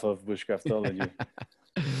better half of bushcraftology.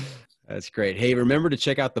 That's great. Hey, remember to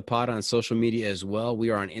check out the pod on social media as well. We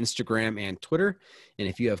are on Instagram and Twitter. And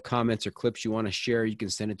if you have comments or clips you want to share, you can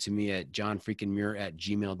send it to me at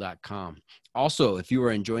johnfreakinmuir@gmail.com. Also, if you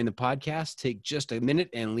are enjoying the podcast, take just a minute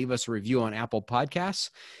and leave us a review on Apple Podcasts.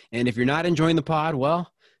 And if you're not enjoying the pod,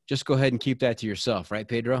 well, just go ahead and keep that to yourself. Right,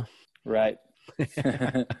 Pedro? Right.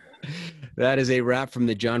 That is a wrap from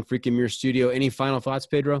the John Freakin' Muir studio. Any final thoughts,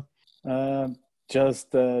 Pedro?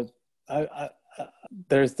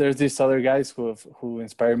 There's these other guys who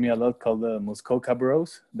inspire me a lot called the Muskoka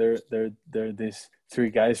Bros. They're these 3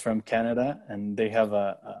 guys from Canada, and they have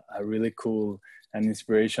a really cool and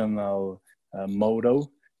inspirational motto.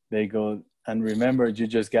 They go, and remember, you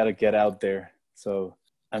just gotta get out there. So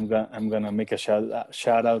I'm gonna make a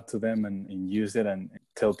shout out to them and use it and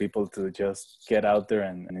tell people to just get out there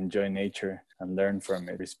and enjoy nature and learn from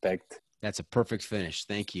it. Respect. That's a perfect finish.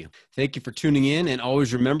 Thank you. Thank you for tuning in. And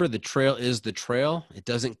always remember, the trail is the trail. It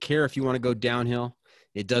doesn't care if you want to go downhill.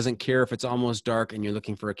 It doesn't care if it's almost dark and you're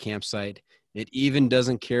looking for a campsite. It even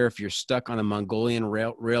doesn't care if you're stuck on a Mongolian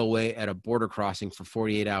railway at a border crossing for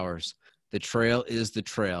 48 hours. The trail is the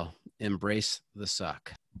trail. Embrace the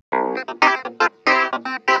suck.